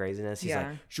continued craziness. He's Yeah.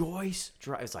 like, Joyce,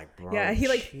 drive. It's like, bro, Yeah, he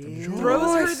chill.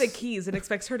 throws her the keys and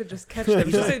expects her to just catch them.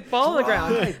 She doesn't fall on the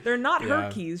ground. They're not her Yeah.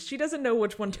 keys. She doesn't know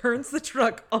which one turns the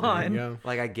truck There you on. go.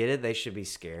 I get it. They should be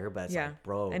scared, but it's Yeah, like,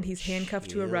 bro, and he's handcuffed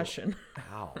to a chill Russian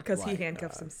out. because he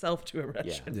handcuffs himself to a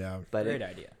Russian. Yeah. But Great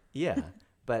idea. yeah.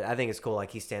 But I think it's cool.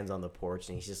 He stands on the porch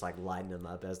and he's just lighting them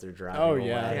up as they're driving. Oh, away.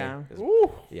 yeah. Yeah.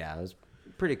 Yeah, it was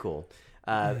pretty cool.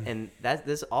 And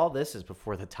all this is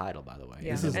before the title, by the way.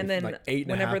 Yeah, This is and then 8.5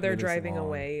 whenever they're minutes driving long.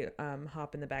 away,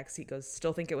 Hop in the back seat goes,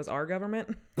 "Still think it was our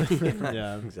government?"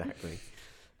 Yeah. Exactly.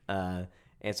 And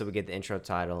so we get the intro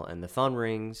title, and the phone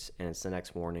rings, and it's the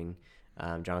next morning.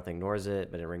 Jonathan ignores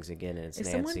it, but it rings again, and it's If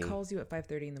Nancy. someone calls you at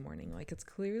 5:30 in the morning, it's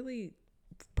clearly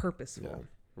purposeful. Yeah.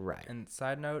 Right. And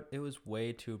side note, it was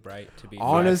way too bright to be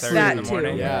Honestly, 5:30 in That the too.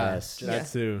 morning. Yeah. Yes. That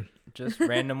too. Just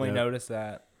randomly Yeah. noticed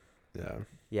that. Yeah.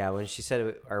 Yeah, when she said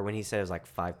it, or when he said it was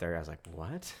 5:30, I was like,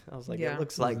 "What?" I was like, Yeah. "It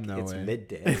looks There's like no it's way.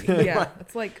 midday." Yeah,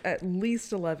 it's at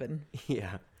least 11.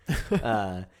 Yeah.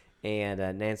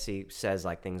 And Nancy says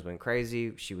things went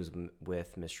crazy. She was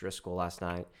with Miss Driscoll last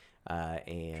night,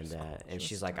 and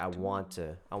she's like, "I want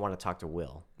to talk to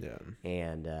Will." Yeah.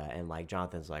 And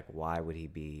Jonathan's like, "Why would he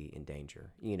be in danger?"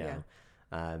 Yeah.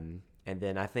 And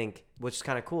then I think, which is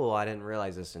kind of cool. I didn't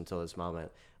realize this until this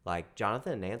moment.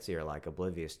 Jonathan and Nancy are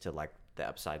oblivious to the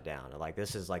upside down. And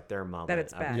this is their moment That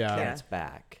it's of- back. Yeah. that Yeah. it's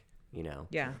back.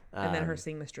 Yeah. And then her Um,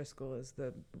 seeing Miss Driscoll is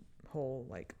the whole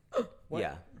what?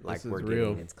 Yeah, This is we're real.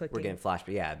 getting It's clicking. we're getting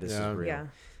flashback. Yeah, this Yeah. is real. Yeah.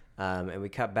 And we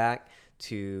cut back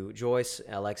to Joyce,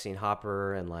 Lexi, and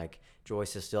Hopper, and like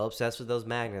Joyce is still obsessed with those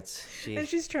magnets. And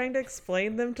she's trying to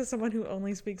explain them to someone who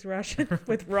only speaks Russian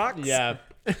with rocks. Yeah.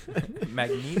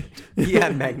 Magnet. Yeah,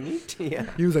 magnet. Yeah.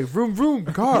 He was like, vroom, vroom,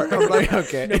 car. I'm like,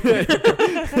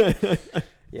 okay.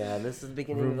 Yeah, and this is the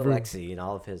beginning Vroom, of vroom. Alexi and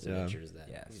all of his adventures that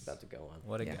Yes. he's about to go on.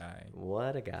 What a Yeah. guy.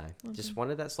 What a guy. Just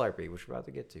wanted that Slurpee, which we're about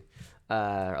to get to.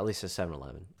 Or at least a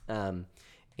 7-Eleven.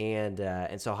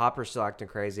 And so Hopper's still acting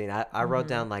crazy. And I wrote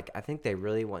down, like, I think they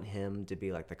really want him to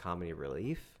be, like, the comedy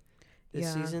relief this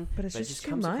Yeah, season. but it's it just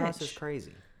too comes across much. as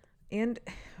crazy. And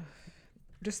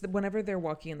just whenever they're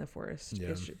walking in the forest,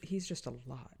 Yeah. he's just a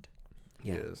lot.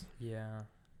 Yeah. He is. Yeah.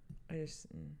 I just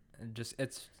And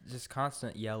it's just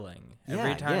constant yelling. Yeah,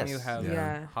 Every time you yes. have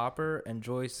Yeah. Hopper and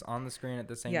Joyce on the screen at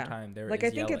the same Yeah. time, there like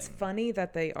is I think it's yelling. funny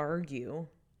that they argue,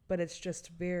 but it's just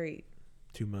very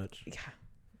Too much. it's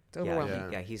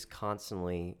overwhelming. Yeah, he's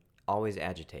constantly always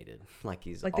agitated. Like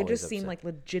he's Like they always just seem upset. like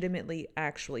legitimately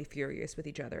actually furious with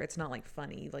each other. It's not like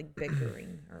funny, like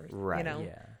bickering or Right. you know.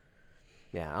 Yeah.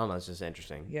 Yeah, I don't know. It's just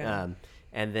interesting. Yeah.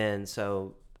 And then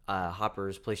so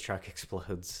Hopper's police truck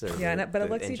explodes. or Yeah, the- but the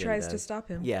Alexi engine tries to does. stop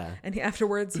him. Yeah, And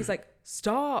afterwards he's like,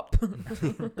 "Stop."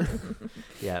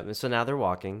 yeah. And so now they're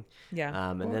walking.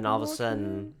 Yeah. And then all of a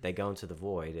sudden they go into the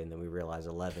void, and then we realize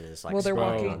 11 is like Well, they're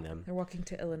spying walking. on them. They're walking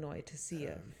to Illinois to see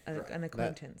an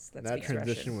acquaintance that That speaks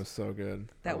transition Russian. was so good.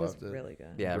 That I was loved it. really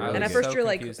good. Yeah, I really And at good. first so you're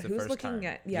like, confused the who's first looking time.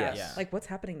 at? Yeah, Yes. like what's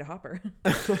happening to Hopper?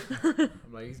 I'm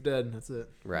like, he's dead. That's it.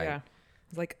 Right. Yeah.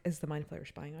 It's like, is the mind flayer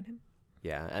spying on him?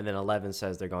 Yeah, and then 11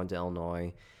 says they're going to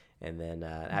Illinois, and then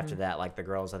after that, like the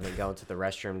girls, I think, go into the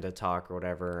restroom to talk or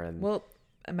whatever, and Well,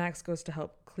 Max goes to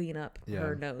help clean up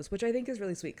her nose, which I think is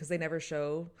really sweet because they never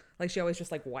show, like she always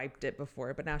just like wiped it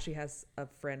before, but now she has a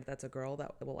friend that's a girl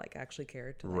that will like actually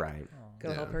care to like, right,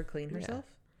 go help Yeah. her clean herself.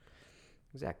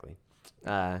 exactly.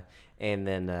 And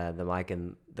then the Mike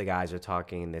and the guys are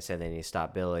talking, and they said they need to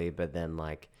stop Billy, but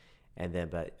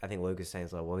I think Luke is saying,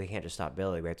 like, well, we can't just stop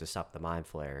Billy, we have to stop the mind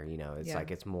flare. You know, it's Yeah.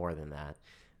 like it's more than that.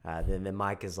 Then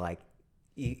Mike is like.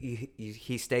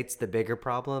 He states the bigger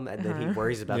problem, and then he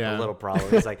worries about Yeah. the little problem.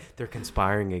 He's like, they're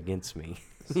conspiring against me.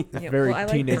 Yeah, Very well, I like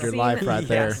the teenager scene life right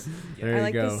there. Yes. There I you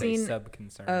like the go. scene Sub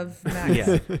concern. of Max.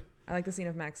 Yeah. I like the scene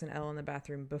of Max and Elle in the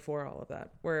bathroom before all of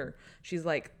that, where she's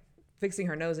like fixing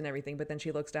her nose and everything, but then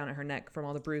she looks down at her neck from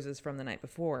all the bruises from the night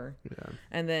before. Yeah.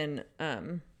 And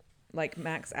then like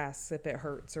Max asks if it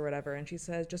hurts or whatever, and she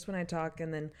says, "Just when I talk."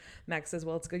 And then Max says,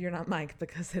 "Well, it's good you're not Mike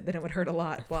because then it would hurt a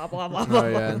lot." Blah blah blah blah. Oh,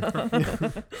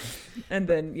 yeah. And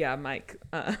then Mike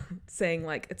saying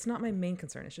like, "It's not my main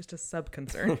concern. It's just a sub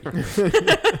concern."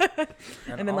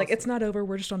 And then like, also- "It's not over.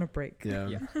 We're just on a break." Yeah.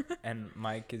 Yeah. And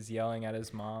Mike is yelling at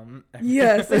his mom.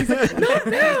 Yes. And he's like, "Not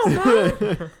now,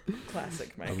 Mom."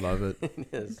 Classic I Mike. love it. It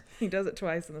is. He does it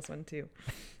twice in this one too.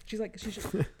 She's like,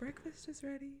 breakfast is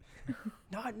ready.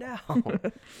 Not now.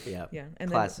 Yeah. Yeah. And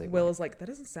Classic then Will Mike. is like, that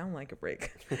doesn't sound like a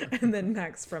break. And then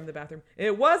Max from the bathroom,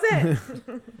 it wasn't.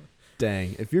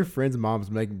 Dang. If your friend's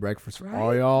mom's making breakfast for all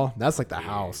Right? y'all, that's like the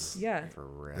house. Yeah. For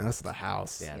real. That's the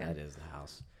house. Yeah, Yeah. that is the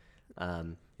house.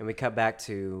 And we cut back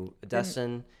to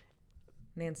Dustin.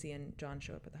 Nancy and John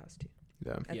show up at the house too.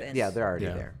 Yeah. At the Yes. end. Yeah, they're already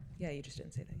Yeah. there. Yeah, you just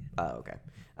didn't say that yet. Oh, okay.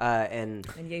 And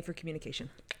And yay for communication.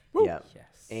 yeah,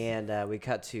 Yes. and we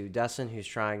cut to Dustin, who's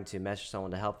trying to message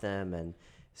someone to help them, and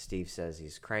Steve says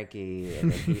he's cranky,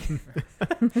 and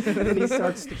then he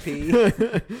starts to pee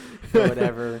or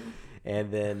whatever.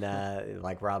 And then,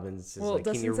 like, Robin's is Well, like,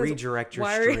 can Dustin you says, redirect your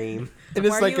 "Why are you-" stream? And Why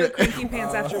it's are like you at Cranky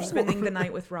Pants after spending the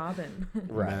night with Robin?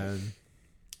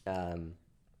 Man.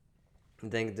 I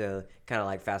think to kind of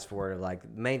like fast forward of like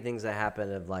main things that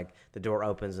happen of like the door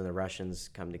opens and the Russians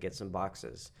come to get some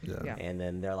boxes. Yeah. And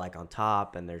then they're like on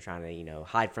top and they're trying to,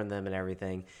 hide from them and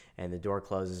everything. And the door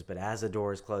closes. But as the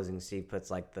door is closing, Steve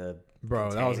puts like the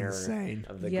Bro, that was container insane.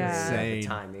 of the Yeah. green, Insane. the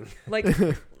timing. Like,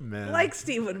 Man. like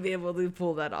Steve would be able to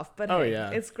pull that off. But Oh, hey, yeah.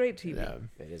 it's great TV. Yeah.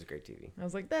 It is great TV. I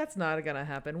was like, that's not going to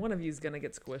happen. One of you's going to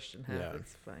get squished in half. Yeah.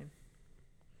 It's fine.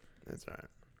 That's right.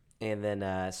 And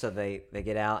then so they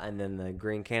get out and then the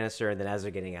green canister. And then as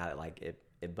they're getting out,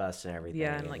 it busts and everything.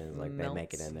 Yeah, and, like, then it's like they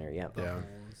make it melts. in there. Yep. Yeah.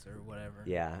 Bubbles or whatever.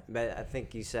 Yeah, but I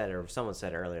think you said, or someone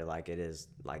said earlier, like it is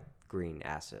like green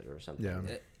acid or something.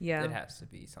 Yeah. Yeah. It has to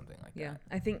be something like Yeah, that.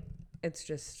 I think it's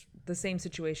just the same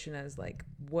situation as like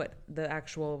what the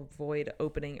actual void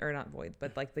opening, or not void,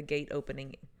 but like the gate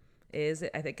opening is.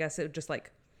 Guess it just like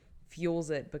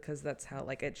fuels it because that's how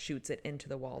like it shoots it into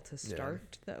the wall to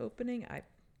start the opening.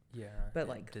 Yeah. But, it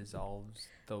like- dissolves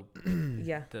the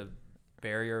Yeah, the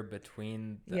barrier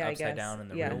between the Yeah, I upside guess. down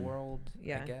and the Yeah. real world.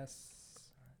 Yeah. I guess.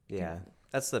 Yeah.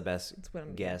 That's the best That's what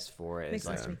I'm guess for it. Makes It's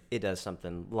like sense to me. it does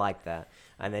something like that,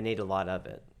 and they need a lot of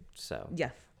it. So Yeah.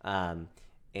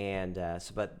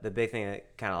 But the big thing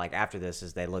that kind of like after this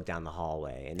is they look down the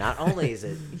hallway, and not only is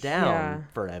it down Yeah.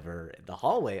 forever, the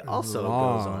hallway also goes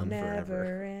long. on forever.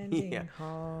 Never ending Yeah.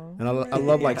 hall. And I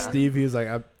love like Yeah. Steve. He was like,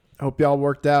 I hope y'all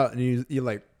worked out, and he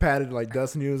like patted like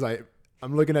Dustin. He was like,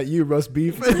 I'm looking at you, roast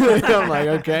beef. I'm like,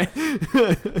 okay.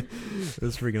 It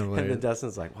was freaking And then hilarious.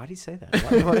 Dustin's like, "Why'd he say that?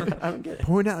 Why- I don't get it."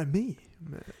 Point out at me.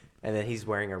 And then he's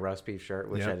wearing a roast beef shirt,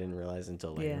 which Yep. I didn't realize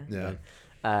until later.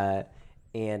 Yeah.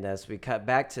 So we cut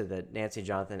back to the Nancy,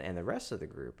 Jonathan, and the rest of the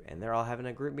group, and they're all having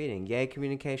a group meeting. Yay,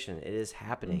 communication! It is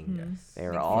happening. Yes. They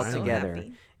are Makes all me so together,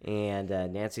 happy. and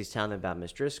Nancy's telling them about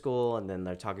Miss Driscoll, and then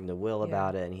they're talking to Will Yeah.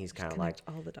 about it, and he's kind of like,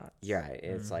 Connect all the dots. "Yeah,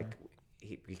 it's like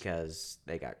because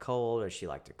they got cold, or she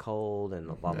liked it cold, and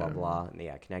blah blah blah." And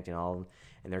yeah, connecting all of them,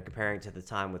 and they're comparing to the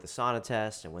time with the sauna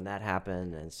test and when that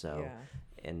happened, and so,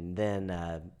 and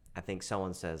then. I think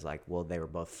someone says like, well, they were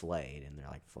both flayed, and they're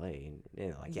like flayed,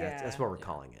 like that's what we're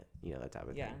calling it, that type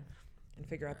of Yeah. thing. And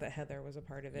figure out that Heather was a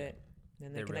part of it.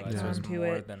 And They then connect realized it was Tom to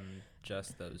more it. than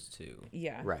just those two.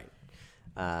 Yeah. Right.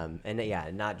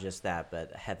 Not just that,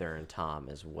 but Heather and Tom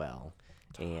as well.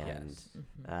 And Yes.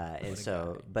 and What a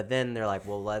so, guy. but then they're like,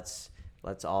 well, let's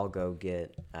all go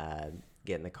get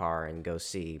in the car and go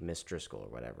see Miss Driscoll or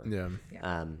whatever. Yeah.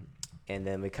 And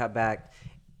then we cut back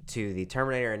to the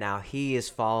Terminator, and now he is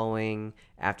following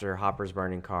after Hopper's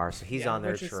burning car, so he's on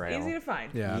their Which is trail. easy to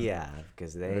find. Yeah. Yeah,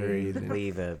 because Very they easy.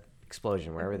 leave a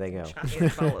explosion wherever they go.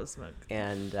 Giant ball of smoke.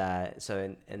 And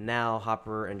and now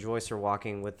Hopper and Joyce are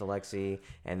walking with Alexi,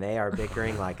 and they are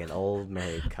bickering like an old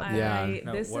married couple. Yeah.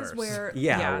 No, This worse. is where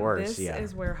Worse, This yeah.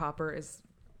 is where Hopper is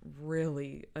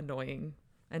really annoying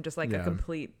and just like a Yeah.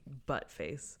 complete butt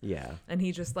face. Yeah. And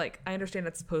he just like, I understand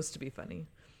it's supposed to be funny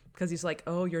because he's like,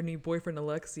 oh, your new boyfriend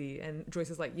Alexi, and Joyce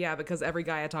is like, yeah, because every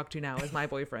guy I talk to now is my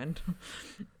boyfriend.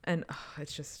 And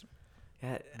it's just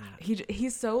Yeah.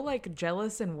 he's so like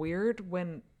jealous and weird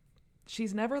when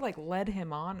she's never like led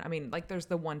him on. I mean, like there's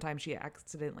the one time she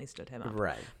accidentally stood him up.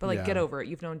 Right. But like Yeah. get over it.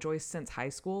 You've known Joyce since high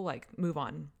school. Like move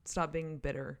on. Stop being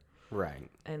bitter. Right.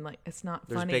 And like it's not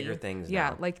There's funny. bigger things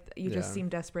Yeah, now. like you just Yeah. seem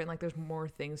desperate and like there's more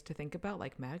things to think about,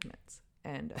 like magnets.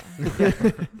 And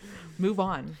move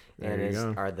on. There And you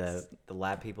go. are the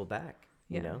lab people back?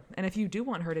 Yeah. You know. And if you do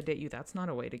want her to date you, that's not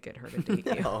a way to get her to date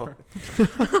you. No.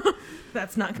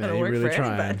 That's not Man, going to you work really for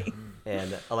trying. anybody.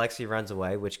 And Alexi runs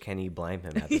away, which can you blame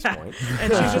him at this Yeah. point?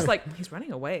 And she's just like, he's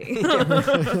running away.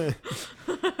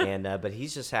 And but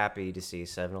he's just happy to see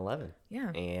 7-Eleven. Yeah.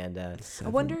 And I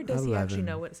wonder, does he actually 7-Eleven.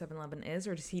 know what 7-Eleven is,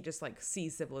 or does he just like see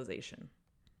civilization?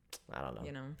 I don't know.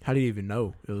 You know, How do you even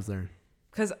know it was there?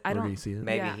 because I Where do don't. you see it?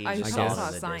 Maybe Yeah, he I just saw saw a it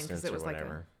in the sign 'cause distance it or was like a-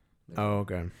 whatever. Oh,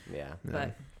 okay. Yeah.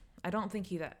 But I don't think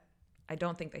I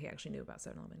don't think that he actually knew about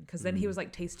 7-Eleven, because then he was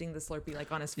like tasting the Slurpee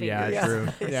like on his fingers. Yeah, Yeah. true.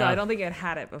 So Yeah. I don't think he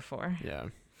had it before. Yeah.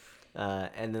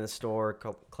 And then the store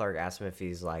clerk asks him if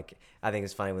he's like, I think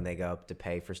it's funny when they go up to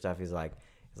pay for stuff. He's like,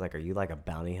 are you like a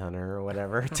bounty hunter or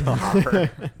whatever to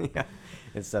Hopper? Yeah,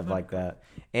 and stuff like that.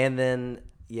 And then,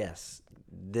 yes,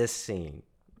 this scene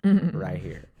right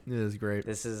here. It is great.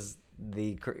 This is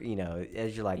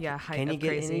as you're like, Yeah, height can you of get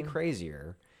crazy. any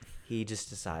crazier? He just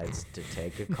decides to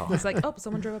take a car. It's like, oh,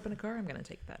 someone drove up in a car. I'm gonna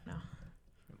take that now.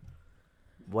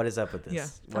 What is up with this? Yeah.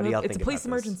 What do y'all It's think a police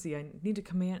about this? emergency. I need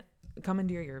to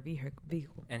commandeer your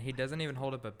vehicle. And he doesn't even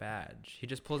hold up a badge. He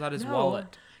just pulls out his No.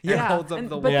 wallet and Yeah, holds up the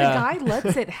but wallet. Yeah. the guy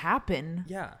lets it happen.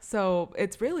 Yeah, So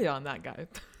it's really on that guy.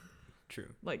 true.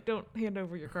 Like, don't hand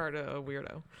over your car to a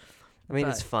weirdo. I mean,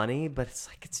 it's But- funny, but it's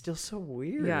like it's still so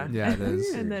weird. Yeah. Yeah, it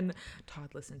is. And then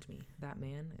Todd, listen to me. That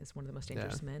man is one of the most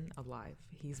dangerous men alive.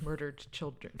 He's murdered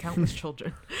children, countless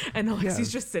children, and Alexi's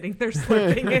Yeah. just sitting there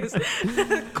slurping his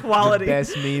quality. The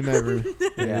best meme ever.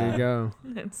 There Yeah. you go.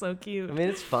 It's so cute. I mean,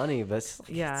 it's funny, but it's like,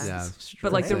 Yeah. Yeah.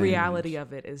 But like the strange. reality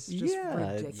of it is just Yeah,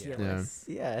 it's- ridiculous.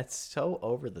 Yeah, it's so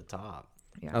over the top.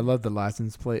 Yeah. I love the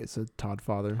license plate. It said Todd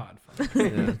Father. Todd.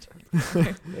 Yeah.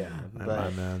 Yeah, My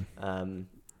but man.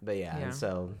 but yeah, Yeah. and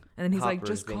so And then he's like, Hopper's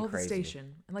just being call the crazy.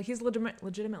 station. And like he's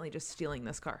legitimately just stealing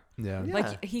this car. Yeah. Yeah.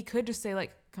 Like he could just say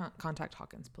like contact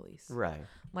Hawkins police. right.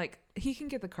 Like he can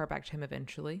get the car back to him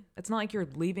eventually. It's not like you're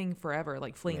leaving forever,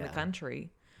 like fleeing the Yeah.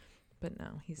 country. But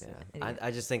no, he's Yeah, an idiot. I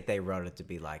just think they wrote it to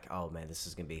be like, oh man, this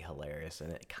is gonna be hilarious,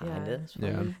 and it kind Yeah. of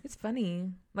Yeah. It's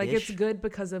funny. Like Ish. it's good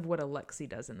because of what Alexi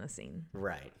does in the scene.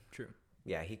 right. True.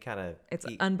 Yeah, he kind of It's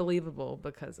unbelievable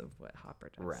because of what Hopper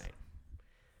does. right.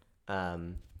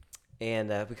 And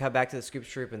we cut back to the Scoop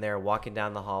Troop, and they're walking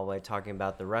down the hallway talking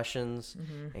about the Russians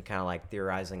and kind of like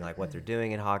theorizing like what they're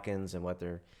doing in Hawkins and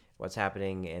what's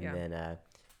happening. And Yeah. then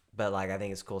But like I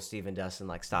think it's cool. Steve and Dustin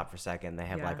like stop for a second. They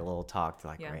have Yeah. like a little talk to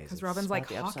like Yeah, raise. because It's Robin's like, about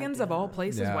the upside Hawkins of all down.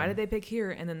 places, Yeah. why did they pick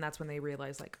here? And then that's when they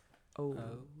realize, like, oh,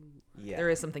 Yeah. there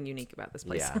is something unique about this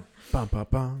place. Yeah. Bum, bum,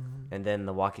 bum. And then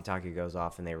the walkie-talkie goes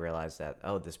off, and they realize that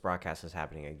this broadcast is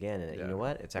happening again. And you Yeah. know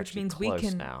what? It's Which actually means close we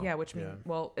can, now. yeah, which means, Yeah.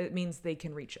 well, it means they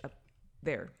can reach up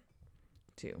there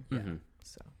too. Mhm.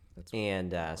 So that's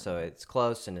And so it's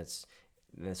close, and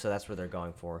so that's what they're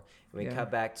going for. And we Yeah.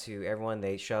 cut back to everyone.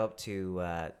 They show up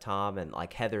to Tom and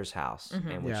like Heather's house,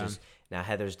 and which Yeah. is now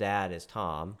Heather's dad is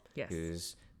Tom, Yes.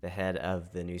 who's the head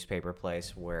of the newspaper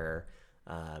place where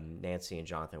Nancy and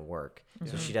Jonathan work.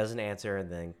 So she doesn't answer, and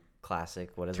then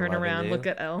classic. What does turn 11 around, do? look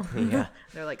at Elle. Yeah.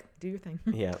 They're like, do your thing.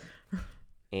 Yeah.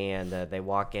 And they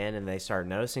walk in and they start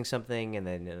noticing something, and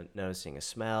then noticing a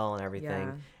smell and everything,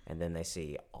 Yeah. and then they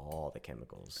see all the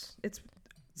chemicals. It's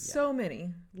so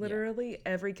many. Literally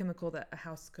every chemical that a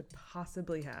house could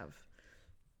possibly have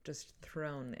just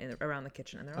thrown around the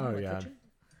kitchen. And they're all Oh, in the yeah. kitchen.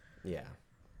 Yeah.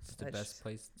 It's the That's best just-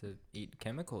 place to eat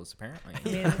chemicals, apparently. I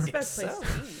mean, it's the best place to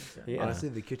eat. So. Yeah. Honestly,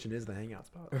 the kitchen is the hangout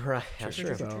spot. Right. That's True,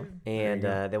 true. true, So, true. And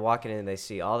There you go. they walk in and they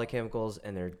see all the chemicals,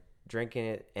 and they're drinking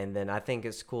it. And then I think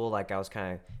it's cool. Like I was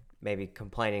kind of maybe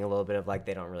complaining a little bit of like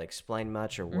they don't really explain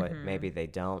much, or what maybe they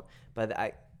don't. But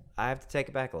I have to take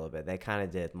it back a little bit. They kind of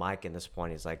did. Mike in this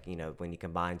point is like, when you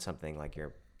combine something like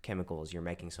your chemicals, you're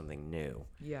making something new.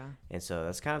 Yeah. And so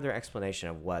that's kind of their explanation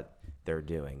of what they're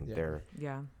doing. Yeah.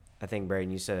 Yeah. I think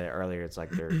Braden, you said it earlier. It's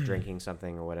like they're drinking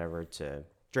something or whatever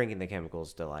drinking the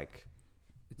chemicals to like.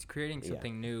 It's creating Yeah.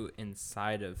 something new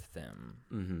inside of them,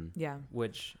 Mm-hmm. Yeah.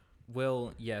 which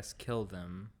will, yes, kill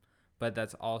them, but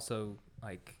that's also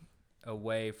like a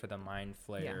way for the mind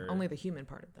flayer. Yeah. Only the human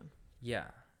part of them. Yeah,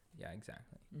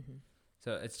 exactly. Mm-hmm.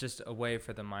 So it's just a way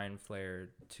for the mind flayer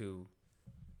to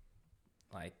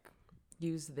like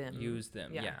Use them. use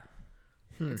them. yeah.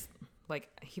 Yeah. It's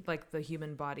like the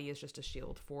human body is just a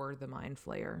shield for the mind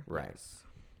flayer. Right. Yes.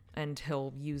 And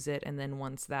he'll use it, and then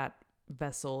once that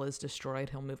vessel is destroyed,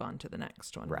 he'll move on to the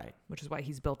next one. Right. Which is why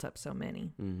he's built up so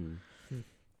many. Mm-hmm.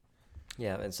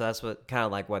 Yeah, and so that's what kind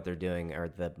of like what they're doing, or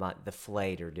the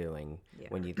flayed are doing Yeah.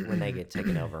 when they get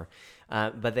taken over.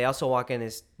 But they also walk in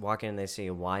and they see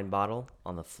a wine bottle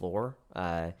on the floor,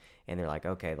 and they're like,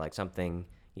 okay, like something.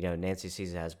 Nancy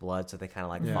sees it has blood, so they kind of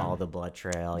like Yeah. follow the blood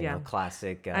trail. Yeah.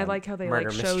 Classic. I like how they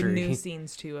murder like show mystery. new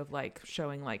scenes too of like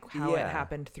showing like how Yeah. it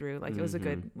happened through. Like it was a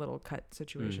good little cut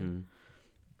situation.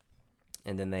 Mhm.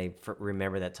 And then they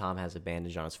remember that Tom has a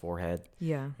bandage on his forehead.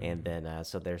 Yeah. And then,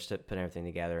 so they're putting everything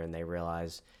together, and they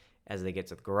realize as they get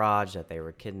to the garage that they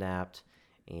were kidnapped.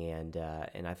 And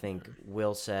I think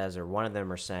Will says, or one of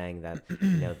them are saying that,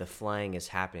 the flaying is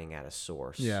happening at a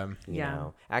source. Yeah. Yeah.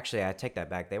 Actually, I take that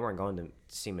back. They weren't going to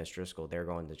see Miss Driscoll. They were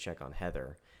going to check on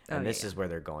Heather. And Oh, this yeah. is where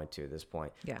they're going to at this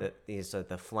point. Yeah.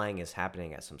 The flaying is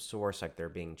happening at some source, like they're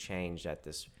being changed at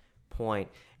this point.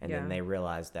 And then Yeah. they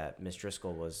realize that Miss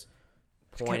Driscoll was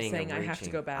kept pointing saying, and "I have to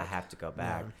reaching, go back." I have to go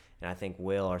back. And I think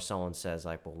Will or someone says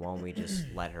like, well, won't we just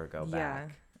let her go Yeah.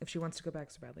 back? If she wants to go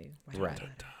back so badly. Why Right.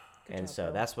 not? And job, so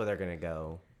Will. that's where they're going to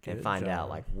go and Good find out job.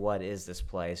 like what is this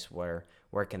place, where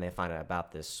can they find out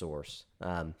about this source.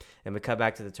 And we cut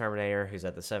back to the Terminator, who's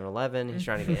at the 7-Eleven. He's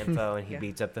trying to get info, and he Yeah.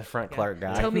 beats up the front Yeah. clerk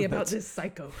guy. Tell me about this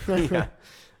psycho. Yeah.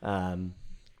 And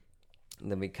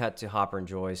then we cut to Hopper and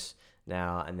Joyce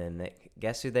now, and then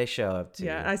guess who they show up to?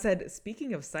 Yeah, I said,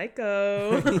 speaking of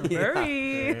psycho,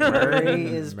 Murray. Murray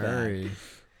is Murray. back.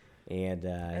 And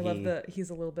I love that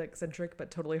he's a little bit eccentric,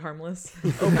 but totally harmless.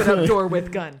 Open up door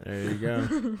with gun. There you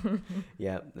go.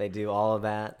 Yeah, they do all of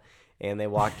that, and they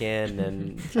walk in,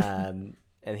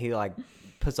 and he like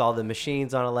puts all the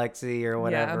machines on Alexi or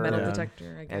whatever. Yeah, a metal Yeah.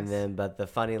 detector, I guess. And then, but the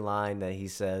funny line that he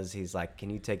says, he's like, "Can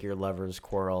you take your lover's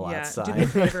quarrel yeah, outside?" do me a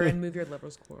favor and move your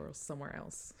lover's quarrels somewhere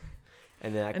else.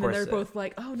 And then, of And then course, they're both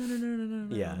like, oh, no,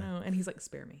 Yeah. no. And he's like,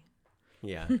 spare me.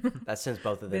 yeah, that sends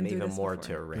both of them Been through even this more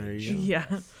before. to a There rage. you go.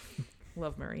 Yeah.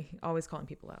 Love Murray. Always calling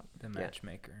people out. The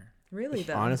matchmaker. Really,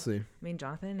 though. Honestly. I mean,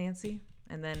 Jonathan and Nancy.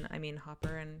 And then,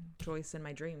 Hopper and Joyce in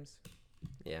my dreams.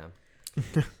 Yeah.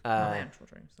 My actual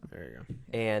dreams. So. There you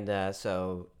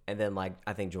go. And then like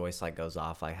I think Joyce like goes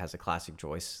off, like has a classic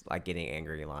Joyce like getting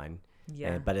angry line.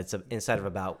 Yeah. But it's instead of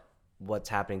about what's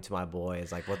happening to my boy,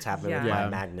 is like what's happening with Yeah. my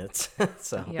magnets.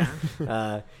 So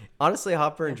Yeah. honestly,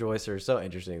 Hopper and Joyce are so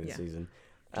interesting this Yeah. season.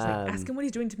 Just like, ask him what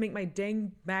he's doing to make my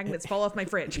dang magnets fall off my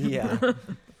fridge. Yeah.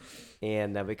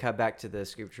 And we cut back to the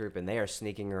Scoop Troop, and they are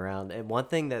sneaking around. And one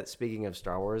thing that, speaking of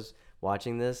Star Wars,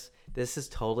 watching this is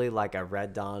totally like a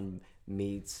Red Dawn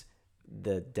meets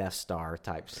the Death Star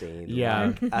type scene.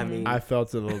 Yeah. Like, I mean, I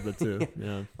felt it a little bit too.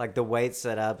 Yeah. like the way it's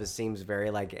set up, it seems very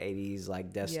like 80s,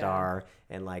 like Death Yeah. Sar,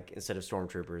 and like instead of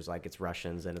stormtroopers, like it's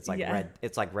Russians, and it's like Yeah.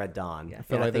 Red Dawn. Yeah. I And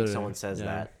feel I like think they're- someone says yeah.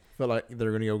 that. I felt like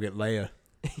they're gonna go get Leia.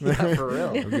 Yeah, for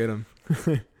real. Go get him.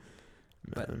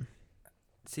 But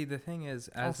see, the thing is,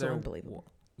 as Also they're unbelievable.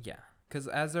 yeah, because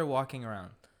as they're walking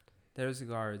around, there's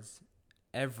guards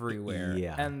everywhere,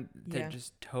 Yeah. and they Yeah.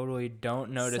 just totally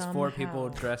don't notice four people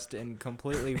Somehow. dressed in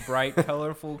completely bright,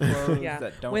 colorful clothes Yeah.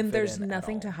 that don't. When fit there's in at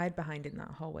nothing all. to hide behind in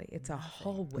that hallway. It's a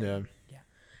hallway. Yeah.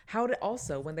 How did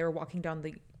also when they were walking down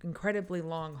the incredibly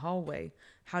long hallway,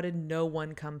 how did no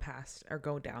one come past or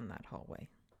go down that hallway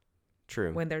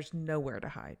True. when there's nowhere to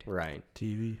hide? Right.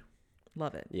 TV.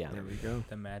 Love it. Yeah. There we go.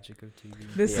 The magic of TV.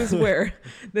 This Yeah.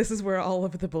 is where all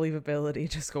of the believability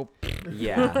just go.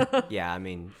 Yeah. Yeah. I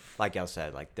mean, like y'all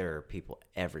said, like there are people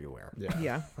everywhere. Yeah.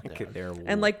 Yeah. Like Yeah. they're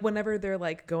And like whenever they're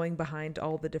like going behind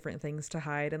all the different things to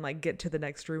hide and like get to the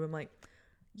next room, I'm like,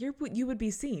 you would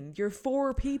be seen. You're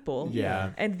four people.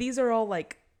 Yeah. And these are all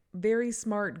like very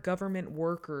smart government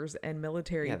workers and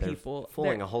military yeah, they're people.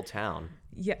 fooling They're- a whole town.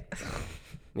 Yeah.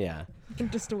 Yeah.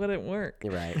 It just wouldn't work.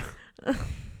 You're right.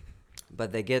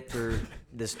 But they get through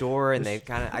this door and they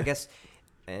kind of, I guess,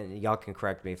 and y'all can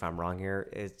correct me if I'm wrong here.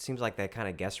 It seems like they kind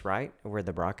of guess right where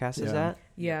the broadcast is Yeah. at.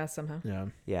 Yeah, somehow. Yeah.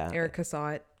 Yeah. Erica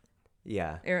saw it.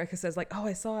 Yeah. Erica says like, "Oh,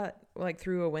 I saw it like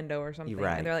through a window or something."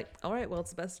 right. And they're like, "All right, well,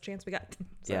 it's the best chance we got."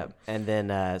 So- Yeah. And then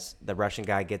the Russian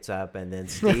guy gets up and then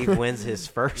Steve wins his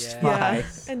first Yeah. fight.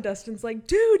 Yeah. And Dustin's like,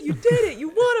 "Dude, you did it! You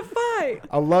won a fight!"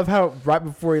 I love how right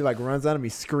before he like runs at him, he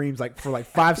screams like for like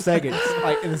 5 seconds,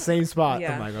 like in the same spot.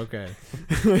 Yeah. I'm like, okay.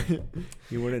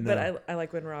 You wouldn't But know. I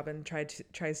like when Robin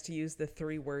tries to use the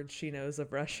 3 words she knows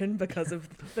of Russian because of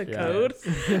the Yeah. code,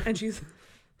 and she's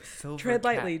Silver tread cat.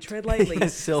 lightly, tread lightly, Yeah,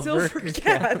 silver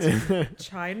cat,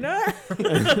 China,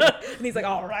 and he's like,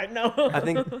 "All right, no." I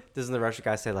think, doesn't the Russian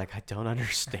guy say, like, I don't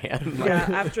understand? Yeah,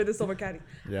 after the silver cat,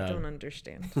 I Yeah. don't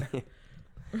understand.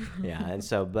 Yeah, and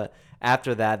so, but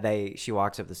after that, she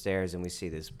walks up the stairs and we see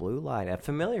this blue light, a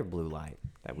familiar blue light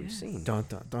that we've Yes. seen. Dun,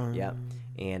 dun, dun. Yep,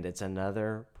 and it's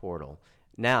another portal.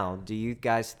 Now, do you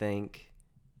guys think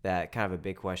that kind of a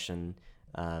big question?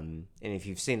 And if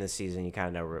you've seen this season, you kind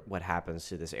of know what happens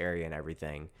to this area and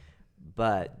everything.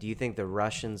 But do you think the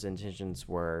Russians' intentions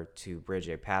were to bridge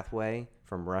a pathway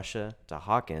from Russia to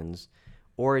Hawkins,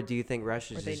 or do you think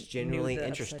Russia's Or they just genuinely knew the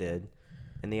interested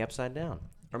in the Upside Down?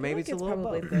 Or I feel maybe like it's a little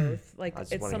probably both. both. Like I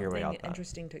just it's wanna hear what y'all something thought.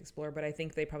 interesting to explore, but I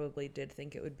think they probably did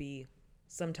think it would be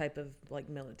some type of like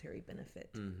military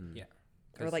benefit, Mm-hmm. Yeah.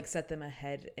 or 'Cause like set them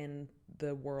ahead in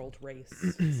the world race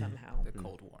somehow. the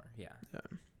Cold War. Yeah. Yeah.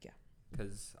 Yeah.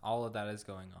 Because all of that is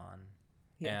going on,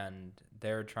 Yeah. and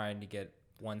they're trying to get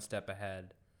one step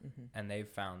ahead, Mm-hmm. and they've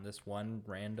found this one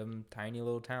random tiny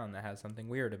little town that has something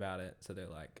weird about it. So they're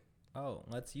like, "Oh,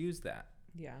 let's use that."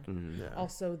 Yeah. Mm-hmm. Yeah.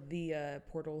 Also, the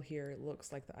portal here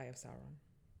looks like the Eye of Sauron.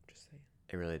 Just saying.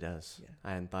 It really does. Yeah.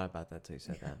 I hadn't thought about that till you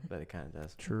said that, but it kind of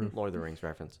does. True. Lord of the Rings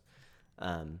reference.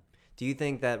 Do you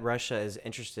think that Russia is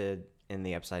interested in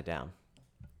the Upside Down?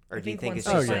 Or I do you think think once it's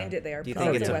they just find it, they are do you proud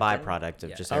think of it's the a weapon. byproduct of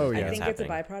Yeah. just Oh, everything yeah. I that's think it's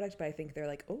a happening? byproduct, but I think they're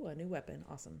like, "Oh, a new weapon,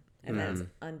 awesome," and that's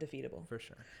undefeatable. For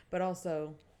sure. But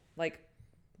also, like,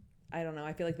 I don't know.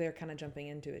 I feel like they're kind of jumping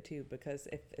into it too because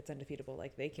if it's undefeatable,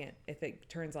 like they can't. If it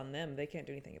turns on them, they can't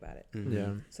do anything about it. Mhm.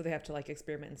 Yeah. So they have to like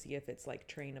experiment and see if it's like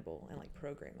trainable and like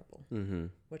programmable, Mm-hmm.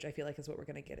 which I feel like is what we're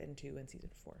gonna get into in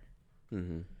season 4.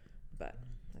 Mm-hmm. But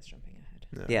that's jumping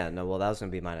ahead. Yeah, no, well, that was going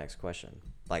to be my next question.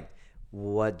 Like,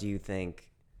 what do you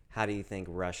think, how do you think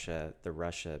the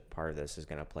Russia part of this is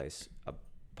going to place a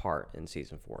part in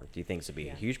season 4? Do you think it's going to be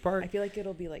a Yeah. huge part? I feel like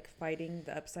it'll be like fighting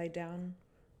the Upside Down,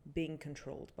 being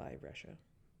controlled by Russia.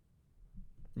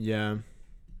 Yeah.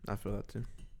 I feel that too.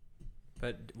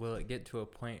 But will it get to a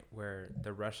point where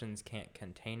the Russians can't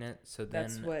contain it? So then,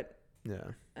 That's what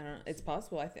Yeah. I don't know. It's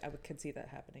possible. Could see that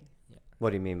happening. What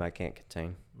do you mean by can't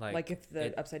contain? Like if the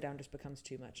it- Upside Down just becomes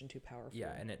too much and too powerful.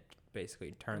 yeah, and it basically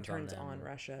and turns turns on on them.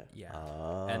 Russia. Yeah,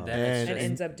 Oh. and then And- it's And just,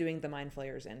 ends up doing the Mind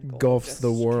Flayer's end goal. Engulfs just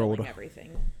the world. killing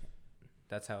everything.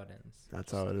 that's how it ends.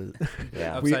 That's how it is.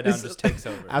 Yeah. We- Upside Down this- just takes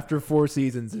over. After 4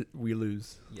 seasons, we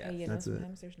lose. yeah, Hey, you know, That's it.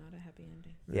 sometimes there's not a happy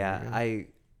ending. Yeah,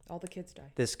 All the kids die.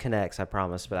 this connects, I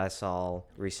promise, but I saw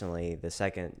recently the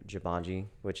second Jumanji,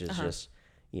 which is Uh-huh. just,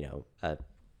 a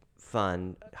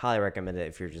fun, highly recommend it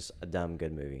if you're just a dumb,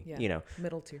 good movie, Yeah.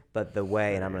 Middle tier. But the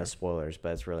way, and I'm Yeah. going to spoilers,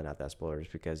 but it's really not that spoilers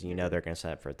because they're going to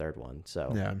set up for a third one.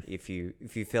 So Yeah. if you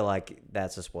feel like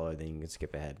that's a spoiler, then you can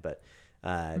skip ahead. But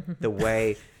the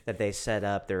way that they set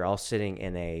up, they're all sitting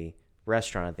in a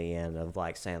restaurant at the end of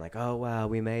like saying like, "Oh wow,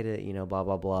 we made it," blah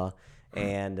blah blah,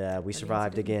 and we means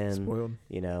survived it didn't. again. Spoiled.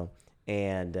 You know,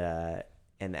 and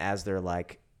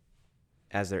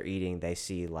as they're eating, they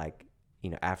see like, you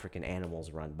know, African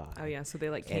animals run by. Oh yeah, so they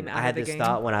like came And out I had of the this game.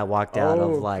 thought when I walked out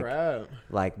Oh, of like, crap.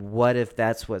 like what if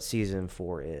that's what season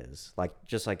 4 is? Like,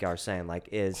 just like y'all are saying, like,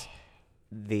 is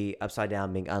the Upside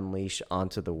Down being unleashed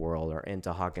onto the world or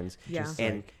into Hawkins? Yeah. Just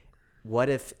And like- what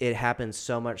if it happens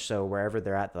so much so wherever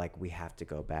they're at, like, we have to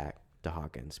go back to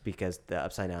Hawkins because the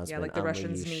Upside Down's Yeah, been like the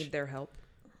Russians unleashed. need their help.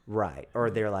 Right.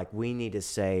 Or they're like, we need to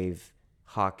save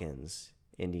Hawkins,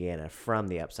 Indiana, from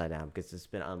the Upside Down because it's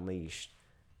been unleashed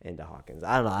into Hawkins.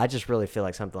 I don't know. I just really feel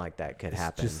like something like that could It's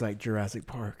happen. just like Jurassic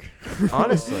Park.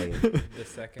 Honestly, The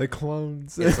second. The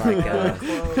clones. it's like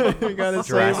We gotta save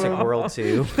Jurassic them. World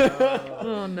 2,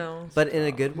 Oh no. but in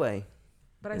a good way.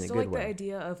 But I in a still good like way. the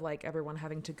idea of like everyone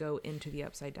having to go into the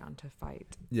Upside Down to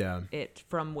fight Yeah. it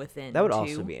from within. That would too.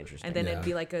 also be interesting. And then Yeah. it'd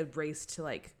be like a race to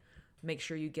like make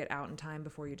sure you get out in time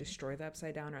before you destroy the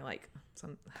Upside Down, or like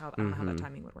some how I don't know how that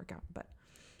timing would work out. But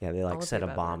Yeah, they all like of set the a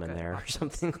above bomb are in good there or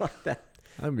options. something like that.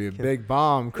 That'd be a big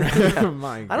bomb. Oh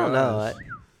my I don't know. gosh.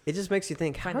 It just makes you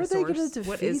think, find how are the they going source. to defeat?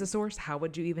 What is the source? How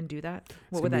would you even do that?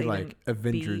 What It's would gonna that be even like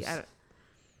Avengers. be?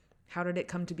 How did it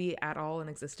come to be at all in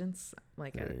existence?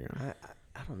 Like There you go.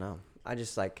 I don't know. I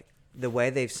just like the way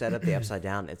they've set up the Upside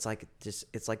Down. It's like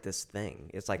it's like this thing.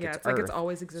 It's like yeah, it's it's like it's Earth.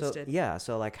 always So existed. yeah,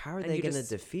 so like how are And they you going to just-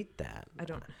 defeat that? I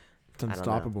don't It's I don't know.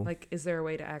 unstoppable. like. Is there a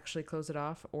way to actually close it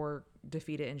off or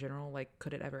defeat it in general? Like,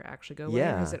 could it ever actually go away?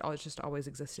 Yeah. Or has it always just always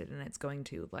existed and it's going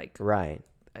to like? Right.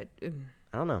 I,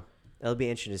 I don't know. It'll be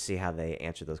interesting to see how they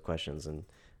answer those questions and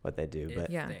what they do. If But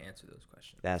Yeah. they answer those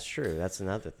questions. that's true. That's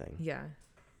another thing. yeah.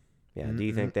 Yeah. Do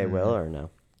you think they will or no?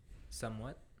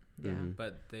 Somewhat, Yeah. Mhm.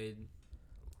 but they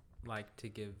like to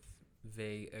give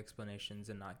vague explanations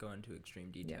and not go into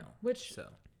extreme detail. Which So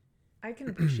I can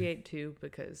appreciate too,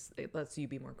 because it lets you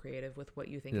be more creative with what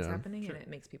you think is Yeah. happening, Sure. and it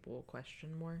makes people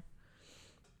question more.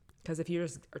 Because if you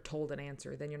just are told an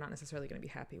answer, then you're not necessarily going to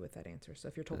be happy with that answer. So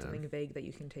if you're told Yeah. something vague that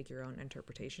you can take your own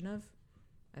interpretation of,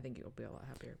 I think you'll be a lot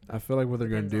happier. I feel like what they're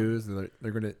gonna Depends do is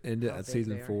they're gonna end it how at big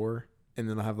season they are. 4, and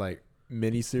then they'll have like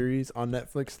mini series on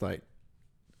Netflix, like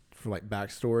for like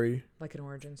backstory, Like an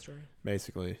origin story.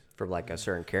 basically. From like a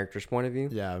certain character's point of view?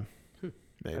 Yeah, That'd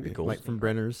maybe be cool. like from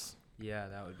Brenner's. yeah,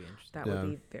 that would be interesting. That Yeah. would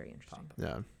be very interesting.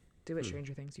 Yeah, Do it, Hmm.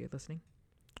 Stranger Things. You listening?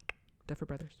 Duffer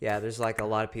Brothers. Yeah, there's like a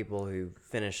lot of people who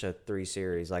finish a 3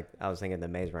 series. Like I was thinking the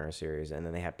Maze Runner series, and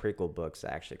then they had prequel books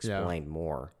that actually Yeah. explained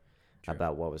more True.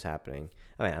 about what was happening.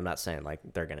 I mean, I'm not saying like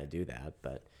they're gonna do that,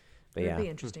 but It yeah, would be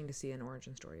interesting to see an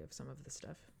origin story of some of the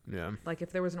stuff. yeah. Like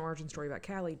if there was an origin story about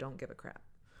Callie, don't give a crap.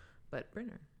 But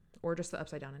Brenner. Or just the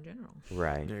Upside Down in general.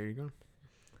 right, There you go.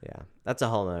 yeah, that's a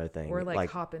whole other thing. Or like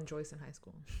Hop and Joyce in high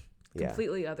school. yeah,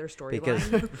 Completely other storyline.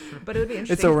 Because- but it would be It's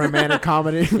interesting. a romantic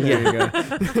comedy. There you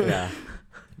go, yeah,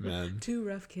 man. Two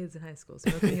rough kids in high school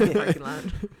smoking in the parking lot.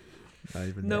 Not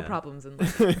even No Yeah. problems in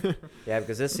life. yeah,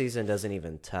 because this season doesn't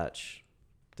even touch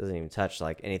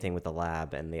like anything with the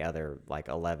lab and the other like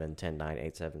 11, 10, 9,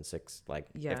 8, 7, 6, like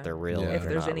Yeah. if they're real, Yeah. if If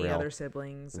they're there's not any real. other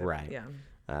siblings. Right. Yeah.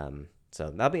 So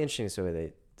that'll be interesting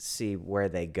to see where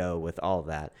they go with all of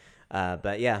that.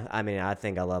 But yeah, I mean, I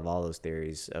think I love all those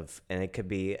theories and it could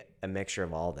be a mixture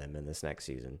of all of them in this next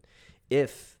season.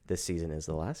 If this season is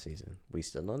the last season, we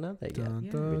still don't know that yet. Dun,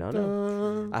 Yeah. dun, We don't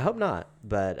know. dun. I hope not,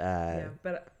 but Yeah.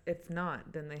 But if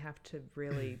not, then they have to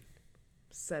really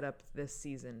set up this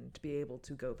season to be able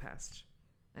to go past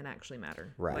and actually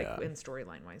matter. Right. Like Yeah. in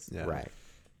storyline wise. Yeah. right.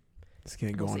 This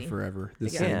can't go We'll on see. forever. The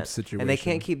They same can't. situation. And they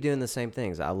can't keep doing the same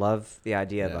things. I love the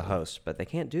idea of a Yeah. host, but they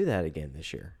can't do that again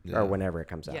this year Yeah. or whenever it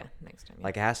comes out. Yeah. Next time. Yeah.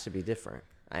 Like it has to be different,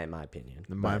 in my opinion.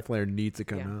 The But, Mind Flayer needs to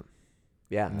come Yeah. out.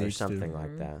 yeah, needs there's to. something like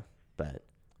Mhm. that. But There's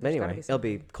gotta anyway, be it'll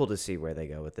be something. cool to see where they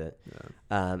go with it.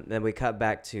 Yeah. Then we cut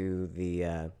back to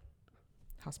the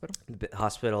Hospital.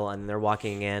 hospital, and they're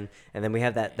walking in, and then we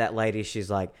have that lady.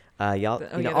 She's like, "Y'all,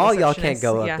 The- oh, you know, yeah, the all y'all can't receptionist,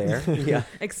 go up yeah. there." yeah,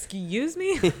 Excuse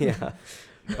me. yeah,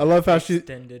 I love how she.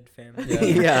 Extended family. Yeah.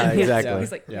 yeah, exactly.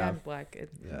 He's like, yeah, Yeah. I'm black.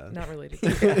 It's Yeah. not related.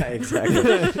 yeah,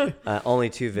 exactly. Only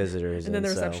 2 visitors, And then the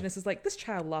so- receptionist is like, this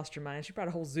child lost her mind. She brought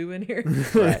a whole zoo in here.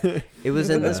 Right. It was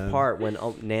in this Yeah. part when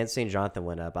Nancy and Jonathan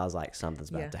went up. I was like, something's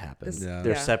about Yeah, to happen. this- Yeah.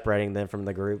 They're yeah. separating them from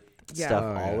the group. Yeah. Stuff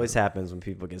Oh, yeah. always happens when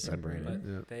people get separated. But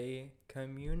Yeah. they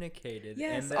communicated.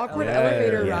 Yes, and the awkward Yeah.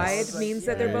 elevator Yes. ride I was like, means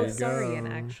that they're There both you sorry and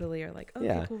go. actually are like, oh,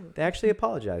 Yeah. cool. They actually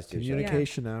apologized to each other.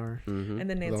 Communication hour. Mhm. And then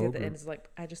The Nancy whole at the end group. is like,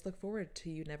 I just look forward to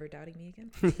you never doubting me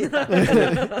again.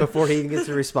 Before he even gets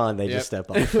to respond, they just step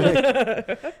off. He's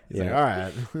like, all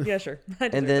right. Yeah, sure. I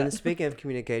And deserve then that. speaking of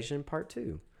communication, part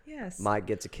 2. Yes. Mike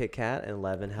gets a Kit Kat, and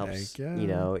Eleven helps. Heck yeah. You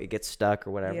know, it gets stuck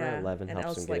or whatever. Yeah, Eleven and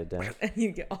helps Elle's him get it down. And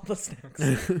you get all the snacks.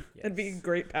 That'd be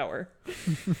great power.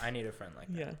 I need a friend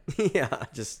like that. Yeah. Yeah,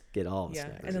 just get all the Yeah.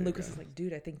 snacks. And then Lucas is like,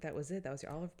 dude, I think that was it. That was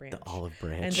your olive branch. The olive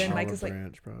branch. And then Mike Olive is like,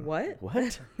 branch, bro. what?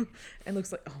 What? And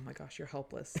Luke's like, oh my gosh, you're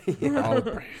helpless. Olive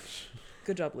branch.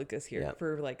 Good job, Lucas, here Yep.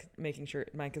 for like making sure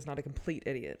Mike is not a complete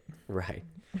idiot. Right.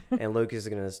 And Lucas is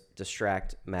going to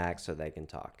distract Max so they can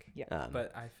talk. Yeah.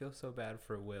 But I feel so bad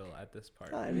for Will at this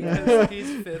part. I know. Because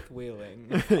he's fifth wheeling.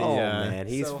 Oh, Yeah. man.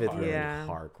 He's So fifth hard. wheeling Yeah.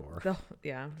 hardcore.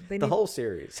 They The need, whole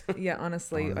series. yeah,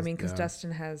 honestly, I Honest, mean, because yeah.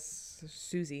 Dustin has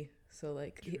Susie, so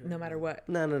like, no matter what.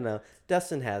 No.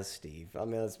 Dustin has Steve. I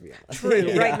mean, let's be honest. True,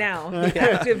 Yeah. right now,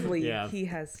 actively, Yeah. he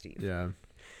has Steve. Yeah.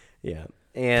 Yeah.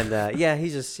 And yeah,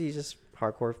 he's just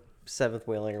hardcore seventh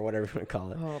wheeling or whatever you want to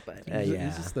call it. Oh, but Yeah.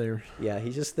 He's just there. Yeah,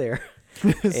 he's just there. So-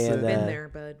 And, been uh, there,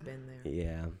 bud, been there.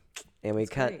 Yeah. And we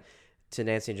It's cut great. to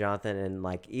Nancy and Jonathan, and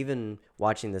like even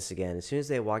watching this again, as soon as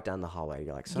they walk down the hallway,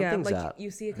 you're like, something's yeah, like up.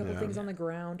 you see a couple Yeah. things on the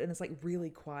ground, and it's like really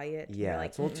quiet. and you're Yeah, like,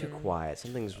 it's a little too "Mm-mm." quiet.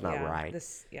 Something's not Yeah, right.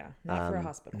 Not for a Um,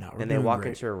 hospital. No, we're And they doing walk great.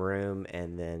 into her room,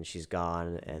 and then she's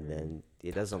gone, and then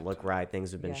it doesn't look right.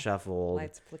 Things have been Yeah. shuffled.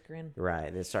 Lights flickering.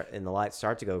 Right, and the lights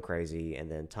start to go crazy, and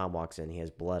then Tom walks in. He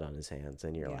has blood on his hands,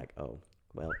 and you're Yeah. like, oh,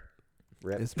 well,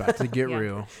 rip. It's about to get Yeah.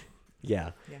 real.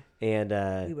 Yeah, Yeah.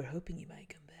 and We were hoping you might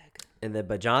come back.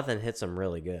 but Jonathan hits him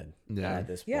really good. Yeah. At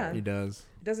this point. Yeah. He does.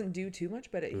 It doesn't do too much,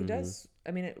 but he does.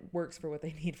 I mean, it works for what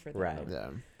they need for that. Right. moment. Yeah.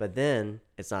 But then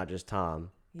it's not just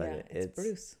Tom, but Yeah, it's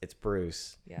Bruce. It's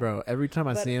Bruce. Yeah. Bro, every time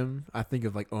I But- see him, I think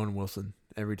of like Owen Wilson.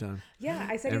 Every time. Yeah,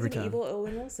 I said Every he's an time. evil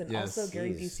Owen Wilson. Yes. Also,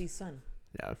 Gary He's- Busey's son.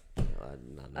 Yeah.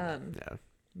 Um, Yeah.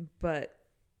 but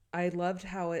I loved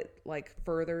how it like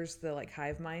furthers the like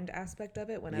hive mind aspect of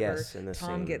it. Whenever Yes, in the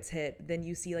Tom scene. gets hit, then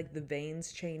you see like the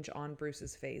veins change on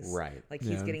Bruce's face. Right. Like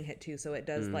he's Yeah. getting hit too. So it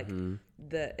does like Mhm.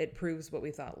 it proves what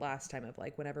we thought last time of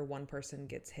like whenever one person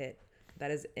gets hit that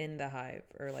is in the hive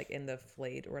or like in the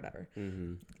flayed or whatever,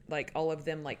 like all of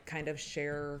them like kind of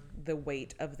share the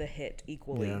weight of the hit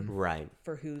equally Yeah. Right.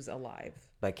 for who's alive.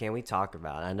 But can we talk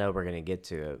about? I know we're gonna get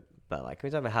to it, but like, can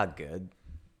we talk about how good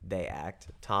they act?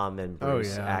 Tom and Oh,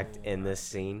 Bruce yeah. act in this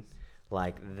scene.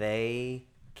 Like they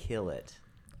kill it.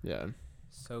 Yeah.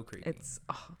 So creepy. It's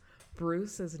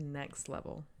Bruce is next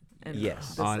level. And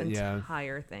Yes. this Yeah.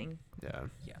 entire thing. Yeah.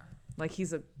 yeah. Like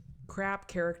he's a crap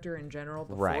character in general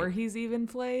before Right. he's even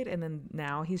flayed, and then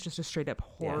now he's just a straight up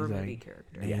horror He's like, movie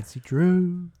character. Nancy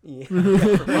Drew. Yeah.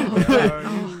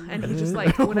 Oh, and he just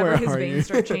like whenever Where his are veins you?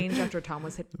 start change after Tom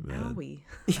was hit, Man. owie.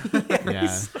 Yeah.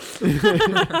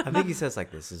 I think he says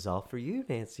like, "This is all for you,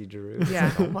 Nancy Drew." It's Yeah.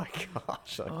 like, oh my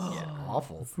gosh. Like,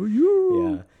 awful. For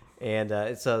you. Yeah.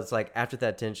 And so it's like after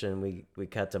that tension, we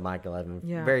cut to Mike 11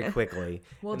 Yeah. very quickly.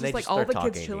 Well, and just they like all start the kids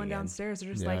talking chilling again. downstairs,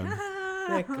 they're just Yeah. like,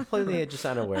 Yeah, completely just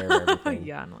unaware of everything.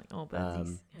 yeah, I'm like, oh,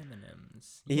 buddies.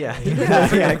 M&M's. Yeah,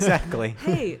 yeah, exactly.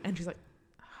 Hey, and she's like,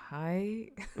 hi.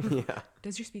 Yeah,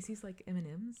 Does your species like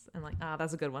M&Ms? I'm like,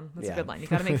 that's a good one. That's Yeah. a good line. You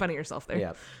got to make fun of yourself there.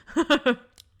 yeah.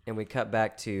 And we cut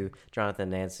back to Jonathan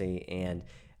and Nancy, and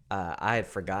I had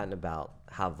forgotten about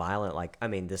how violent, like, I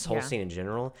mean, this whole Yeah. scene in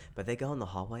general, but they go in the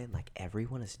hallway and, like,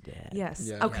 everyone is dead. Yes.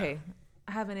 Yeah. Okay.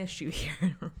 I have an issue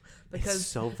here because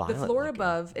so the violent floor looking.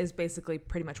 above is basically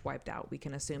pretty much wiped out. We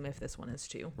can assume if this one is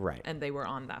too. Right. And they were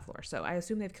on that floor. So I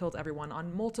assume they've killed everyone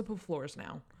on multiple floors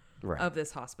now Right. of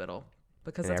this hospital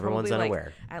because And that's everyone's probably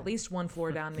unaware. like at least one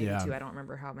floor down, maybe Yeah. two. I don't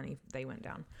remember how many they went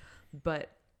down. But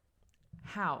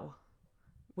how?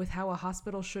 With how a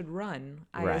hospital should run,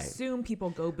 I Right. assume people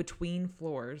go between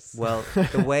floors. Well,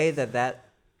 the way that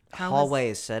How hallway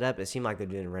is set up, it seemed like they're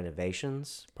doing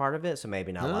renovations part of it, so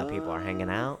maybe not a lot of people are hanging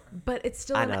out. But it's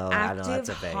still I an know, that's active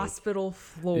a vague- hospital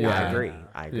floor. Yeah. I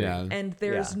agree. Yeah. And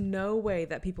there's Yeah. no way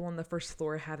that people on the first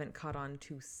floor haven't caught on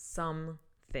to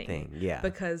something. Yeah.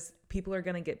 Because people are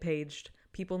going to get paged.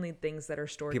 People need things that are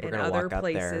stored People are in gonna other walk up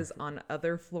there. places on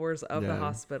other floors of the Yeah.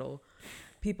 hospital.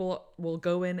 People will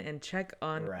go in and check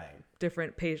on Right.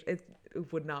 different pages.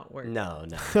 It would not work. No.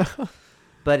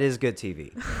 But it is good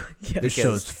TV. Yes. This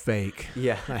show's fake.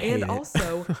 Yeah. I hate And it.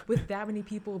 also, with that many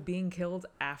people being killed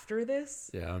after this,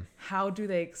 Yeah. how do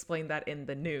they explain that in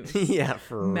the news? Yeah,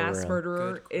 for Mass real.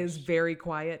 murderer is very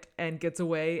quiet and gets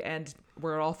away, and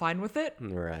we're all fine with it.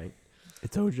 Right.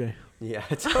 It's OJ. Yeah,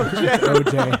 it's OJ. It's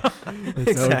OJ. It's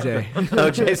Exactly. OJ.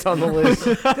 OJ's on the list.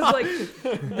 Because like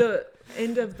the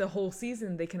end of the whole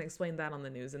season, they can explain that on the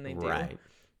news, and they do. Right.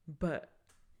 But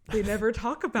they never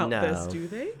talk about this, No. do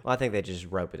they? Well, I think they just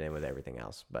rope it in with everything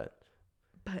else, but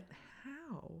But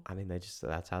how? I mean,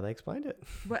 that's how they explained it.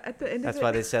 But at the end That's of why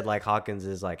it, they said like Hawkins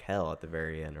is like hell at the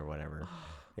very end or whatever.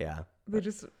 Yeah. they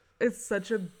just it's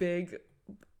such a big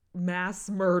mass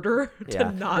murder Yeah.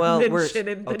 to not Well, mention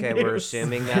in the okay, news. we're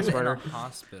assuming mass in a murder.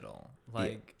 hospital.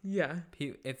 Like, Yeah.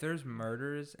 if there's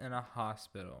murders in a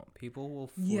hospital, people will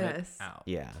flip Yes. out.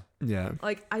 Yeah. Yeah.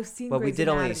 Like I've seen. Well, we Grey's did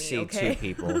only Anatomy, see okay? 2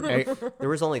 people. Hey, There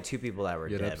was only 2 people that were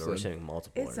Good dead, but we're episode. assuming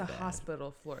multiple It's are a dead.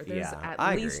 hospital floor. There's Yeah, at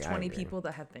I least agree, I 20 agree. people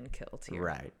that have been killed here.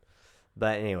 Right.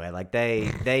 But anyway, like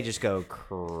they just go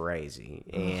crazy,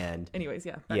 and Anyways,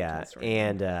 yeah. Back to yeah, the story.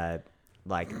 and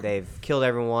like they've killed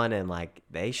everyone, and like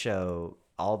they show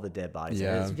all the dead bodies. and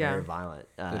Yeah. it's Yeah. very violent.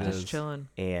 It just is. chilling.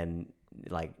 And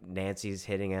like Nancy's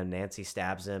hitting him. Nancy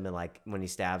stabs him, and like when he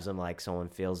stabs him, like someone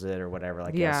feels it or whatever.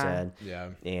 Like I Yeah. said, Yeah.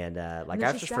 and like And then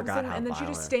I she just stabs forgot him, how and then violent.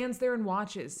 she just stands there and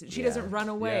watches. She Yeah. doesn't run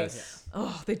away. Yes.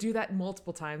 Oh, they do that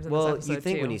multiple times in Well, this episode you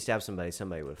think too. when you stab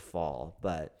somebody would fall,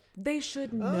 but They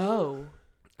should know.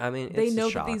 I mean, They it's a know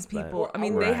shock, that these but- people. I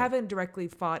mean, they Right. haven't directly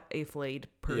fought a flayed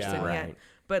person Yeah. yet, Right.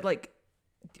 but like,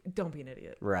 don't be an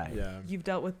idiot. Right. Yeah. You've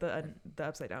dealt with the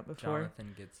upside down before.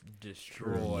 Jonathan gets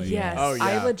destroyed. Yes, Oh, yeah.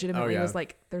 I legitimately Oh, yeah. was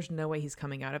like, "There's no way he's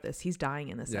coming out of this. He's dying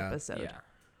in this Yeah. episode." Yeah.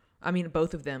 I mean,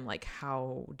 both of them. Like,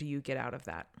 how do you get out of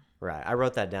that? Right. I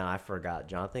wrote that down. I forgot.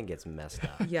 Jonathan gets messed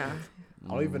up. Yeah,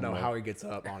 I don't even know how he gets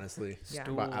up, honestly. Yeah.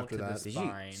 Stool But after to that- the Did you,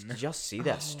 spine. did y'all see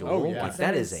that stool? Oh, yeah. Like,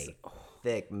 That that is is- a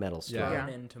thick metal stool. Yeah. Thrown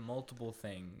into multiple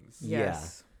things. Yeah.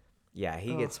 yes, Yeah,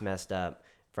 he Ugh. gets messed up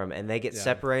from, and they get Yeah.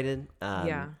 separated.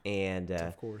 Yeah. And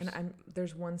Of course. And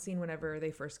there's one scene whenever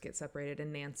they first get separated,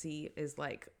 and Nancy is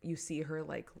like, you see her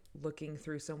like looking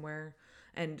through somewhere,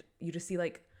 and you just see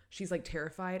like she's like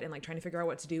terrified and like trying to figure out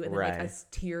what to do, and then like Right. a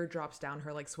tear drops down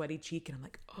her like sweaty cheek, and I'm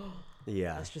like, oh,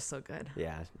 yeah, that's just so good.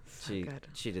 yeah, she good.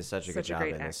 she did such a Such good a job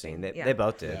great in this scene. acting. They, Yeah. they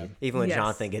both did, Yeah. even with Yes,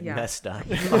 Jonathan getting yeah. messed up,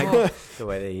 Oh. like the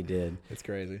way that he did. It's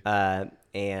crazy. But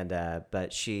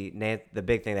the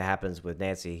big thing that happens with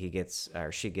Nancy,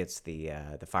 she gets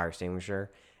the fire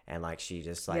extinguisher, and like she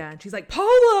just like Yeah, and she's like,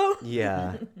 Polo.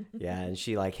 yeah, and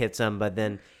she like hits him, but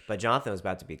Jonathan was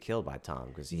about to be killed by Tom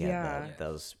because he Yeah. had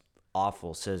those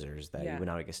awful scissors that Yeah. you would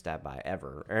not get stabbed by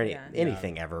ever or Yeah.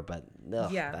 anything ever, but no,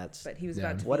 Yeah, that's but he was yeah.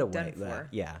 about to what be a done way, for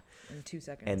yeah. in 2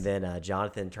 seconds. And then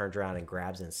Jonathan turns around and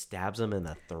grabs and stabs him in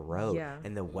the throat. Yeah.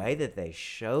 And the way that they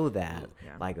show that,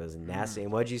 Yeah. like, it was nasty.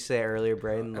 And what'd you say earlier,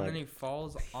 Braden? And then Like, he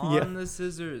falls on the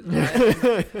scissors.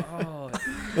 Oh,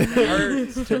 it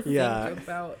hurts to Yeah. think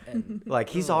about. And like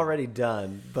he's already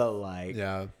done, but like,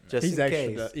 Yeah. just He's in extra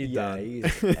case, done. He's yeah, done.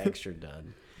 he's extra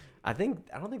done. I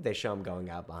don't think they show him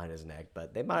going out behind his neck,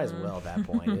 but they might as well at that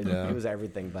point. Yeah. It was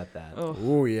everything but that. Oh.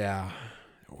 Oh yeah.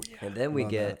 And then we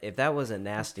Love get, if that wasn't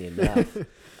nasty enough,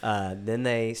 then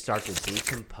they start to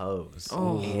decompose.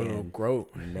 Oh. And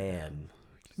Groat. man,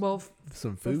 well,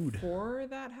 Some food. before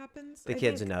that happens, the I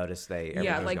kids think. notice Yeah,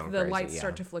 everybody's like going the crazy, lights yeah.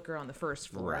 start to flicker on the first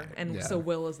floor, Right. and Yeah. so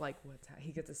Will is like,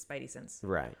 he gets his spidey sense,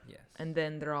 Right. yes. and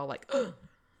then they're all like, ugh,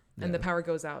 and the power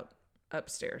goes out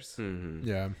upstairs Mm-hmm.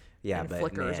 Yeah. Yeah, and but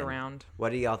flickers man, around.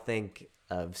 what do y'all think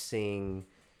of seeing?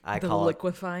 I The call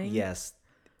liquefying? it yes,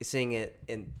 seeing it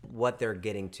in what they're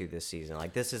getting to this season.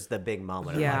 Like this is the big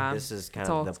moment. Yeah. Like, this is kind It's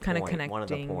of all the kinda point, one of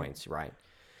the connecting. points, right?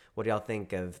 What do y'all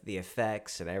think of the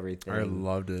effects and everything? I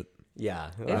loved it. Yeah,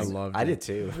 It's- loved I it. did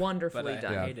too. Wonderfully But I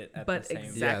done. hate it at But the same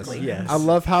exactly. time. Yes. I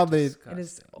love how they It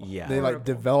is. Yeah. they like horrible.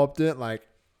 developed it. Like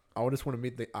I just want to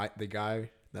meet the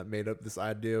guy that made up this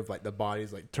idea of like the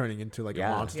body's like turning into like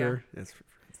Yeah. a monster. It's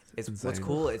It's what's insane.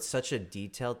 cool. It's such a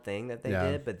detailed thing that they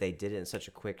Yeah. did, but they did it in such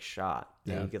a quick shot.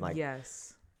 And Yeah. you can like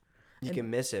Yes, you And- can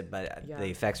miss it, but Yeah. the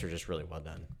effects are just really well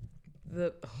done.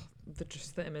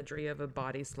 just the imagery of a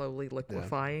body slowly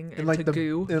liquefying and like into the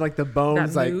goo. and like the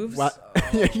bones that like moves.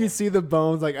 yeah, you see the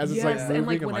bones like as it's like Yes, moving. and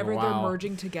like I'm whenever wow. they're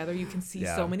merging together, you can see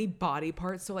Yeah. so many body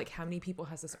parts. So like, how many people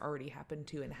has this already happened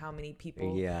to, and how many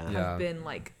people Yeah. have Yeah. been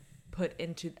like put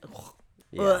into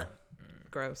Yeah.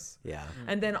 gross. Yeah.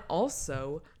 And then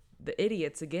also the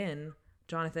idiots again,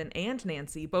 Jonathan and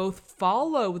Nancy both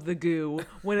follow the goo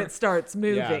when it starts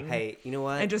moving. Hey, you know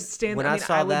what? And just stand- When I I, mean,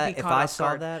 saw I would be that, if caught I off saw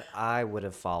guard. that, I would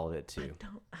have followed it too.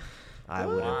 I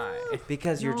would have, Why?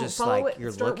 because you're No, just follow like it,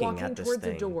 you're start looking walking at this towards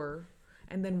thing. the door,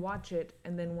 and then watch it,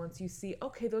 and then once you see,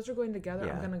 okay, those are going together,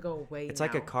 Yeah. I'm gonna go away. It's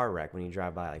like a now. car wreck when you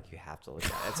drive by, like you have to look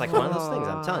at it. It's like one of those things.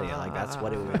 I'm telling you, like that's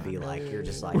what it would be like. You're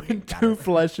just like you Two gotta-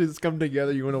 fleshes come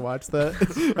together. You want to watch that?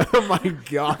 Oh my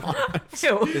god!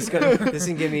 this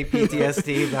can give me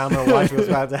PTSD, but I'm gonna watch what's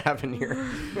about to happen here.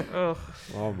 Ugh.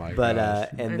 Oh my But gosh!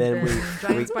 and then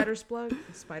giant we spider slug,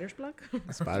 spider slug,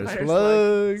 Spider Spider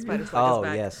slug. spider slug oh is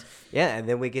back. yes, yeah, and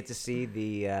then we get to see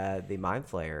the mind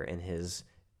flayer in his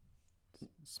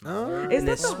Oh. Is in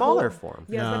that his the smaller whole- form.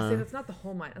 Yeah, I was about to say No. that's not the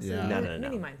whole mind. That's Yeah. a No, mini, no, no.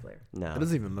 mini mind flare. No, It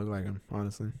doesn't even look like him,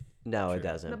 honestly. No, it True.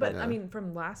 doesn't. No, but but I mean,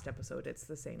 from last episode, it's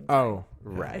the same. Oh,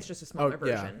 right. It's just a smaller Oh,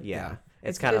 yeah. version. yeah, Yeah.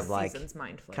 it's kind this of like season's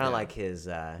Mind Flayer. kind of like his.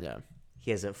 yeah. He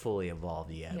hasn't fully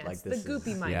evolved yet. Yeah, like it's the this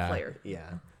goopy is, Mind yeah. Flayer. Yeah.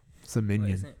 It's a Wait,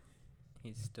 minion. isn't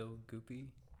he's still goopy?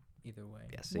 Either way.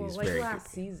 Yes, Well, he's like very last goopy.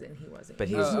 season, he wasn't. But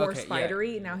He he's- was more okay, yeah.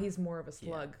 spidery. Now he's more of a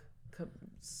slug,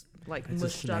 like It's a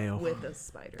mushed snail. up with a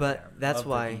spider. But that's Love the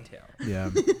why. detail. Yeah.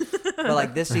 But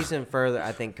like this season further,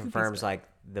 I think confirms like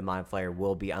the Mind Flayer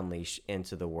will be unleashed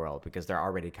into the world because they're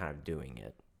already kind of doing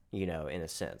it, you know, in a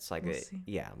sense. Like, We'll see.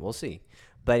 yeah, we'll see.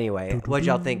 But anyway, what'd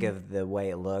y'all think of the way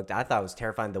it looked? I thought it was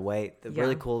terrifying. The way,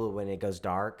 really Yeah. cool when it goes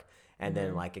dark and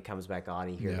then like it comes back on,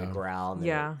 you hear the Yeah. growl and then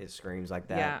Yeah. it screams like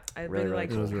that. yeah, I really, like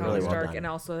cool. It was how really it's well dark, done. and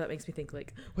also that makes me think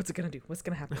like, what's it gonna do? What's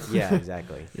gonna happen? Yeah,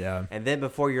 exactly. Yeah. And then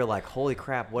before you're like, holy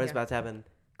crap, what is Yeah. about to happen?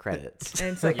 Credits.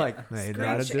 And it's like, They know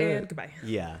how to screech do and it. goodbye.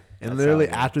 Yeah. And that's literally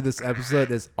how it after this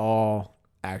episode is all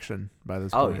action by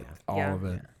this Oh, point. yeah. All Yeah. of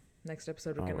it. Next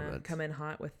episode, we're All of gonna it. come in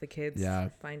hot with the kids Yeah.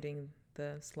 finding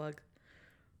the slug,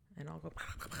 and I'll go.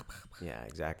 goes. Yeah,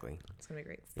 exactly. It's gonna be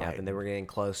great. Yeah, and then we're getting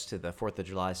close to the 4th of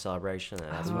July celebration.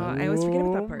 And that's Oh, when I always forget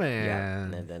about that Oh, part. Yeah,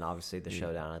 Man. and then obviously the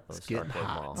showdown at the It's getting Starkville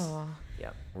hot. Mall. Oh,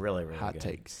 Yeah, really, really Hot good.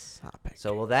 takes. Hot pancakes.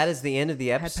 So, well, that is the end of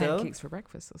the I had episode. pancakes for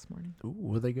breakfast this morning. Ooh,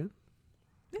 were they good?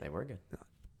 They were good.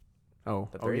 Oh,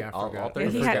 The oh three- yeah, I all forgot. three Yeah,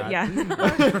 of he us had. got-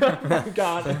 Yeah,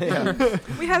 God.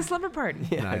 we had a slumber party.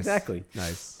 Yeah, Nice. exactly.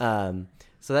 Nice.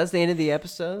 So that's the end of the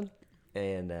episode.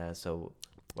 And so,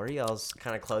 what are y'all's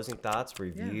kind of closing thoughts,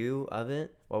 review of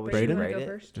it? What would Brayden, you wanna rate go it?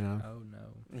 first? Yeah. Oh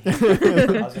no.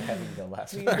 I was having to go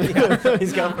last. Yeah,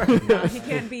 he's going first. No, he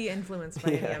can't be influenced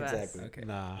by any of us. exactly. Okay.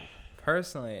 Nah.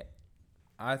 Personally,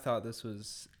 I thought this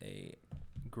was a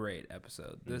great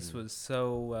episode. This was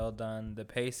so well done. The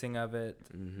pacing of it,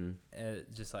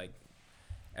 it just like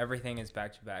everything is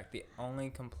back to back. The only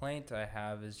complaint I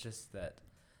have is just that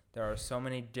there are so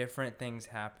many different things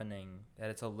happening that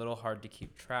it's a little hard to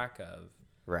keep track of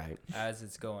Right. as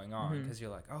it's going on because you're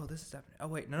like, oh, this is happening. Oh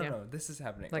wait, no, Yeah. no, this is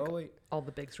happening. Like- oh wait, All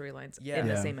the big storylines Yeah. in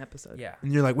the Yeah. same episode. yeah.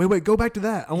 And you're like, wait, go back to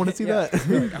that. I want to see Yeah. that.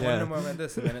 You're like, I want Yeah. to know more about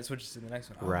this, and then it switches to the next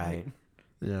one. Oh, Right.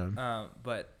 wait. Yeah.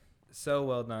 But so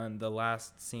well done. The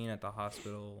last scene at the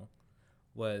hospital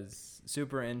was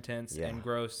super intense Yeah. and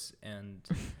gross and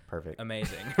Perfect.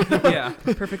 amazing. Yeah.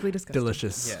 Perfectly disgusting.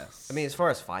 Delicious. Yes. I mean, as far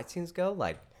as fight scenes go,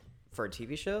 like for a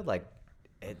TV show, like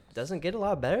it doesn't get a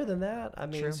lot better than that. I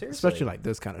mean, True. seriously. Especially like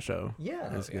this kind of show.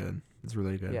 yeah, It's yeah. good. It's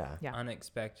really good. yeah, Yeah.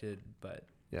 unexpected, but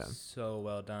Yeah. so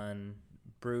well done.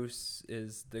 Bruce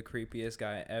is the creepiest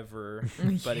guy ever,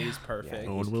 but he's yeah. perfect. He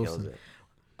Owen kills Wilson. it.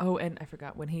 Oh, and I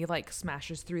forgot when he like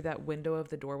smashes through that window of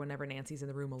the door whenever Nancy's in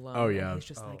the room alone. Oh, and yeah. he's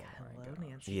just Oh, like, my "Hello, gosh.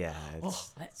 Nancy." Yeah,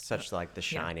 it's Oh, such like The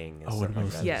Shining and Oh, stuff and like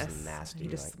Wilson. that. Yes. Just nasty. He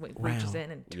just like, reaches Wow.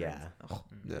 in and turns. Yeah. Oh.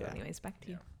 Yeah. Yeah. Anyways, back to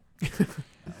you.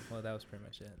 Oh, well, that was pretty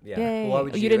much it. yeah. Yay. What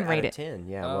would Oh, you, you didn't out rate of it. 10?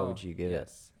 Yeah. Oh, What would you give it?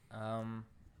 yes.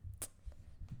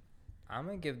 I'm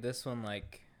gonna give this one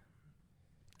like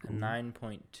a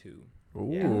 9.2. Ooh.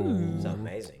 Yeah. It's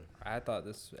amazing. I thought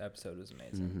this episode was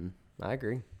amazing. Mm-hmm. I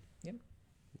agree.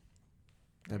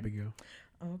 There we go.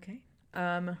 Okay.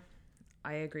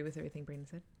 I agree with everything Brayden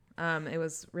said. It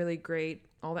was really great.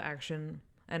 All the action,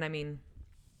 and I mean,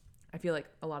 I feel like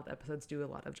a lot of the episodes do a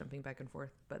lot of jumping back and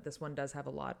forth, but this one does have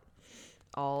a lot,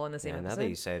 all in the same Yeah, now episode. that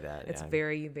you say that, It's yeah. a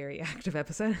very, very active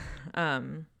episode.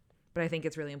 But I think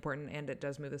it's really important, and it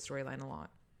does move the storyline a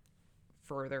lot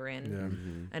further in. Yeah.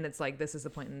 Mhm. And it's like this is the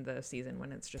point in the season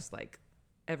when it's just like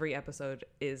every episode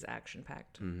is action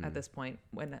packed Mhm. at this point.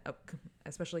 When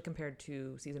especially compared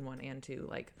to season 1 and 2,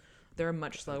 like they're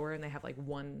much slower and they have like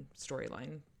one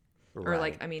storyline. Or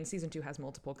like Right. I mean, season 2 has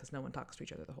multiple because no one talks to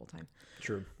each other the whole time.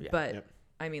 True. Yeah. But Yep.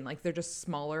 I mean, like they're just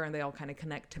smaller and they all kind of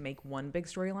connect to make one big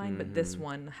storyline. But this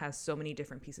one has so many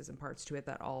different pieces and parts to it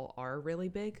that all are really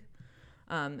big.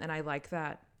 And I like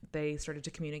that they started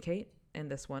to communicate in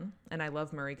this one. And I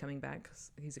love Murray coming back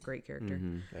 'cause he's a great character.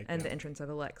 Mhm. And the entrance of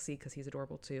Alexi because he's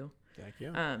adorable too. Thank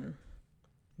you.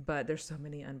 But there's so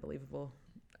many unbelievable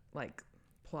like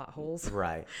plot holes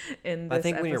Right. in this But I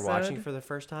think when you're episode. watching for the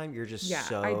first time, you're just Yeah,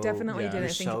 so I definitely yeah. didn't you're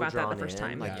think so about that the drawn first in,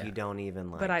 time. Like Yeah. you don't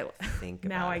even like But I think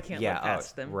now about I it. can't yeah, look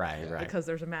past them Right, right. because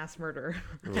there's a mass murder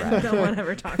Right. and no one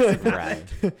ever talks about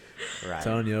right. it. Right.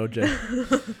 Telling you, OJ.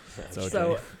 It's OJ.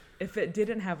 So if it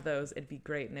didn't have those, it'd be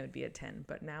great and it would be a 10.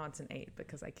 But now it's an 8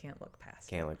 because I can't look past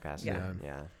Can't it. look past Yeah. it.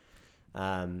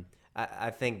 Yeah. I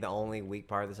think the only weak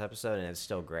part of this episode, and it's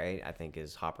still great, I think,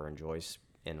 is Hopper and Joyce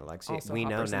and Alexia. Also, we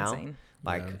Hopper's know now, insane.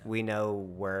 like Yeah. we know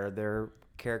where their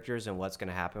characters and what's going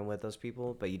to happen with those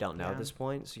people, but you don't know at Yeah. this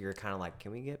point. So you're kind of like,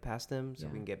 can we get past them so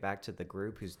Yeah. we can get back to the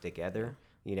group who's together?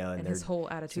 You know, And and his they're whole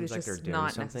attitude seems is like they're just doing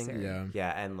not something. necessary. Yeah.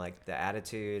 yeah, and like the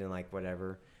attitude and like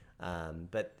whatever.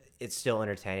 But it's still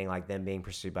entertaining, like them being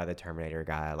pursued by the Terminator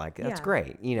guy. Like that's Yeah.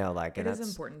 great, you know. Like It and is that's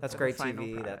important That's for the great final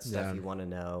TV. product. That's stuff Yeah. you want to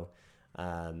know,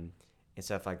 and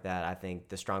stuff like that. I think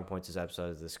the strong points of this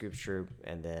episode is the Scoops Troop,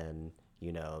 and then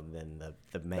the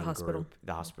main hospital. group,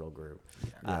 the hospital group.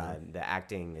 The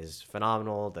acting is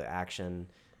phenomenal. The action,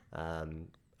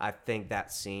 I think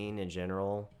that scene in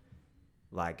general,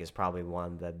 like, is probably one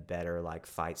of the better like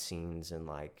fight scenes and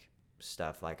like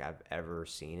stuff like I've ever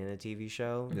seen in a TV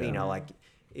show. Yeah. You know, like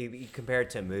if you compare it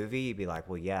to a movie, you'd be like,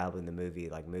 well, yeah, but in the movie,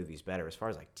 like, movie's better. As far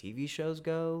as like TV shows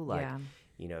go, like, Yeah.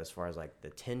 you know, as far as like the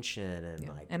tension and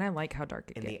Yeah. like And I like how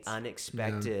dark it and gets. the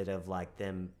unexpected of like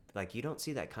them, like you don't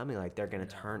see that coming. Like they're gonna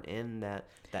turn in that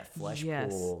flesh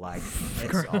Yes. pool. Like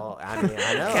it's all. I mean,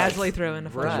 I know. Casually like, throw in a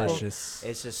flesh right. pool. Delicious.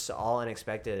 It's just all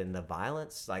unexpected, and the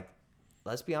violence. Like,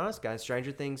 let's be honest, guys.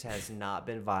 Stranger Things has not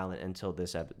been violent until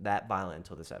this violent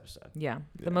until this episode. Yeah.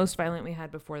 The most violent we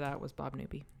had before that was Bob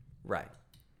Newby. Right.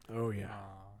 Oh yeah.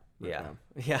 Yeah.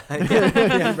 Yeah.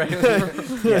 Yeah. Right.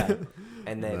 Yeah.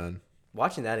 And then Man.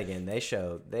 watching that again, they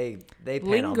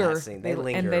pan on Linger. that scene. They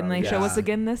linger, And then on they it. show us Yeah.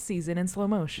 again this season in slow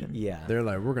motion. Yeah. They're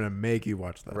like, we're gonna make you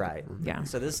watch that. Right. Yeah.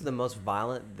 So this is the most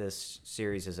violent this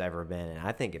series has ever been, and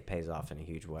I think it pays off in a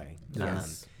huge way.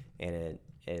 Yes. And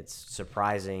it's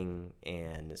surprising,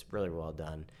 and it's really well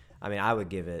done. I mean, I would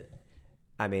give it.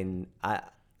 I mean,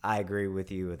 I agree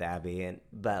with you with Abby,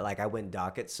 but like I wouldn't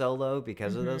dock it so low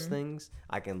because of those things.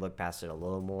 I can look past it a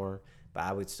little more, but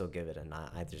I would still give it a 9.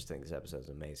 I just think this episode is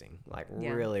amazing. Like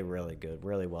Yeah. really, really good,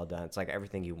 really well done. It's like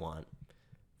everything you want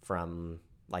from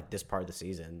like this part of the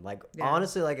season. Like Yeah.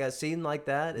 honestly, like a scene like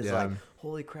that is Yeah. like,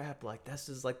 holy crap! Like this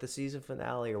is like the season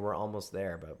finale, or we're almost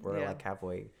there, but we're Yeah. like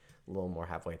halfway, a little more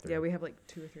halfway through. Yeah, we have like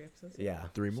 2 or 3 episodes. Yeah,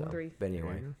 3 more? 3. But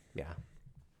anyway, There you yeah,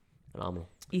 phenomenal.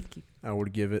 Ithki. I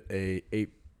would give it a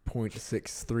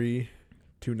 8.63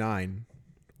 to 9.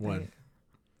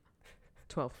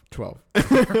 12. 12.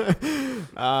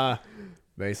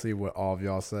 Basically what all of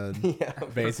y'all said. Yeah,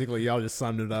 Basically, y'all just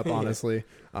summed it up, honestly.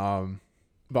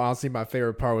 But honestly, my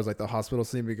favorite part was like the hospital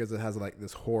scene because it has like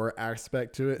this horror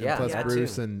aspect to it. Yeah, and plus that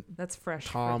Bruce too. and That's fresh.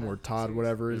 for Tom the or Todd, series.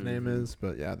 whatever his name is.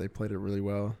 But yeah, they played it really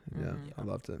well. Yeah, Mhm. I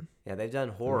loved it. yeah, they've done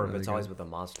horror, Really but it's always good. with a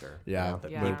monster. Yeah, not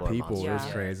the Yeah. people, are people monsters. is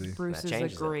Yeah. crazy. Bruce That is a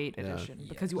changes it. great Yeah. addition Yeah.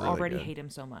 because you Really already good. hate him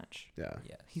so much. Yeah.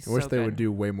 Yes. He's I wish so they good. would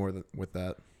do way more with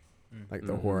that, like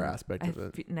the horror Mhm. aspect of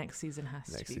it. Next season has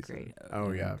Next to be season. great.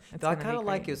 Oh yeah, It's Though I gonna be kind of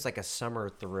like great. it's like a summer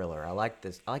thriller. I like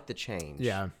this. I like the change.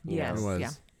 yeah, you Yes. know? it was. Yeah.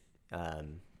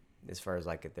 As far as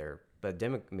like if they're, but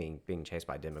being chased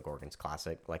by Demogorgons,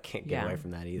 classic. Like can't get Yeah. away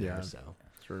from that either. Yeah. So,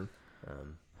 True. but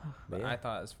But yeah. I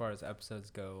thought as far as episodes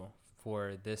go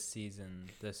for this season,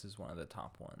 this is one of the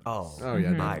top ones. Oh, Oh yeah,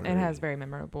 Mhm. I It agree. has very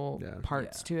memorable Yeah.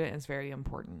 parts Yeah. to it. And it's very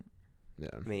important. yeah.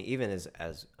 I mean, even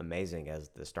as amazing as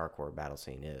the Starcourt battle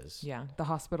scene is, Yeah. The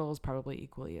hospital is probably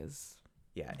equally as.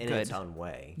 yeah, in its Good. own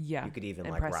way, Yeah, you could even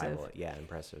impressive. like rival it. Yeah,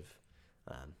 impressive.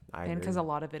 I And agree. because a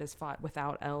lot of it is fought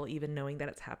without Elle even knowing that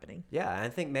it's happening. Yeah, I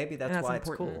think maybe And that's why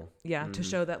important. it's cool. Yeah. To Mhm.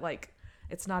 show that, like,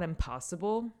 it's not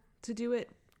impossible to do it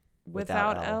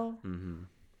without Elle, Mm-hmm.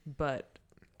 but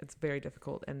it's very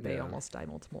difficult and they Yeah. almost die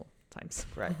multiple times.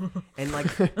 Right. And like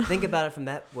think about it from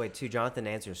that way too. Jonathan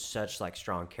answers such like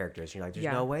strong characters. You're like, there's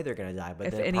Yeah. no way they're gonna die. But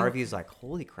If then any- part of you is like,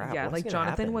 holy crap. Yeah. what's Like, gonna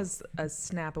Jonathan happen? was a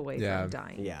snap away Yeah. from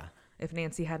dying. Yeah. If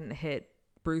Nancy hadn't hit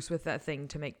Bruce with that thing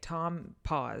to make Tom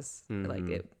pause, like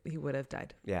Mhm. he would have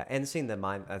died. Yeah. And seeing the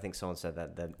mind, I think someone said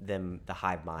that the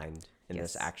hive mind in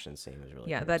this Yes. action scene was really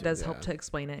Yeah, cool, that too. does help Yeah. to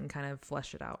explain it and kind of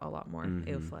flesh it out a lot more. Ew,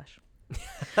 Mhm. flesh.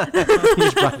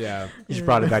 Yeah. You just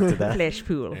brought it back to that. Flesh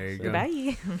pool. There you go.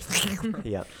 Bye.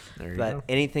 Yep. There you But go.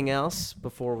 anything else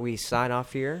before we sign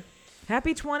off here?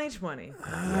 Happy 2020.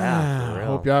 Yeah. For real.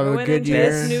 Hope y'all have a Going good into year.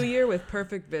 this new year with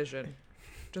perfect vision.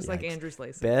 Just like Yikes. Andrew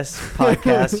Slacy. Best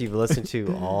podcast you've listened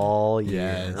to all year.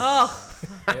 Yes. Oh,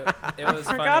 It was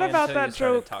funny forgot about until that you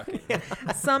started joke.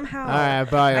 talking. somehow All right,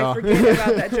 bye, I y'all. forget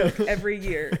about that joke every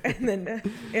year. And then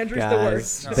Andrew's the Guys,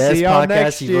 worst. No. best See y'all podcast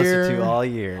next you've listened year. to all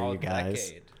year, All you guys.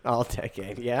 decade. All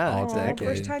decade. Yeah. All Aw, decade.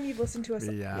 first time you've listened to us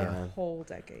Yeah. Yeah. a whole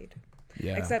decade.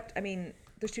 Yeah. Except, I mean,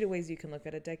 there's 2 ways you can look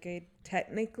at a decade.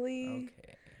 Technically,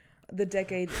 Okay. the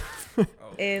decade Oh.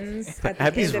 ends at the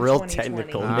Abby's end of real 2020.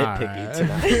 technical, All nitpicky right.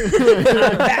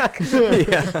 tonight. I'm back.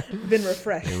 yeah. Been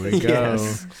refreshed. Here we this go. year.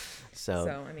 Yes. So,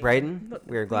 So, I mean, Braden, look-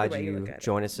 we are either glad way you you look at it.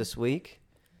 joined us this week.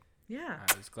 Yeah.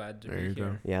 I was glad to There be you go.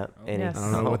 here. Yeah. Oh. Any, Yes.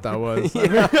 I don't know what that was. So,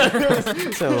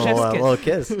 a Chef's little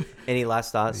kiss. kiss. Any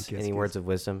last thoughts? Kiss, Any kiss. words of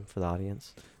wisdom for the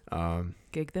audience?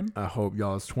 Gig them. I hope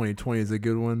y'all's 2020 is a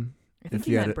good one. I think If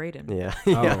you you had meant it- Braden. Yeah.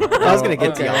 Oh. yeah. I was going to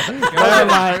get to Okay. y'all. Go I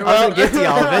ahead. was going to get to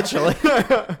y'all eventually.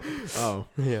 Oh,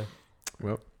 yeah.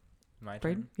 well, My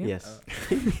Braden? turn? Yeah. Yes.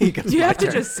 Oh, He goes, You "My have to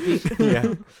turn." just speak. Yeah.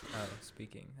 oh,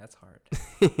 speaking. That's hard.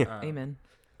 Amen.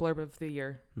 Blurb of the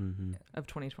year Mm-hmm. of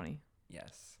 2020.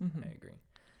 Yes, Mhm. I agree.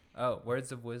 Oh,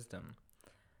 words of wisdom.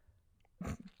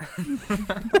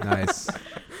 Nice.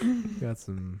 Got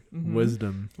some Mhm.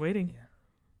 wisdom. Waiting.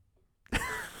 Yeah.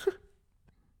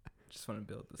 Just want to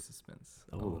build the suspense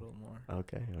a Oh. little more.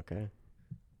 Okay. Okay.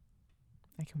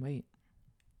 I can wait.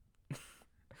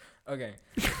 Okay.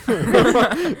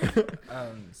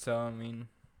 So I mean,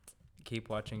 keep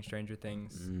watching Stranger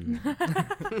Things. Mm.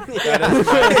 That is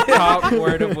my top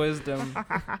word of wisdom.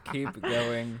 Keep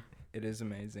going. It is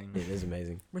amazing. It is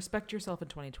amazing. Respect yourself in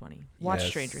 2020. Watch Yes.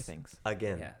 Stranger Things.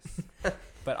 Again. Yes.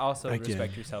 But also Again.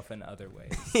 respect yourself in other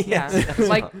ways. Yeah. Yes.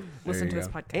 Like, There listen you to this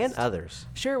go. podcast. And others.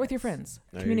 Share it with your friends.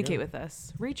 There you Communicate go. with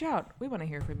us. Reach out. We want to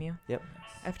hear from you. Yep.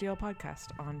 FDL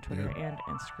Podcast on Twitter Yeah. and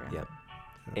Instagram. Yep.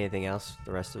 Anything else?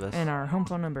 The rest of us? And our home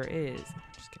phone number is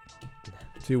just kidding.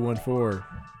 214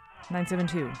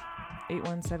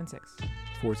 972-8176.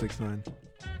 469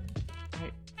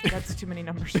 Right. That's too many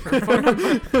numbers for a phone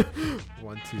number.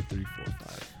 1 2 3 4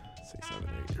 5 6 7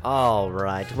 8. All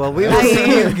right. Well, we will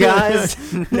see you guys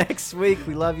next week.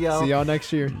 We love y'all. See y'all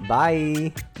next year.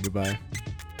 Bye. Goodbye.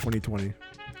 2020.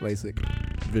 LASIK.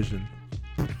 Vision.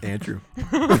 Andrew.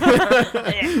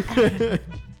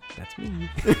 That's me.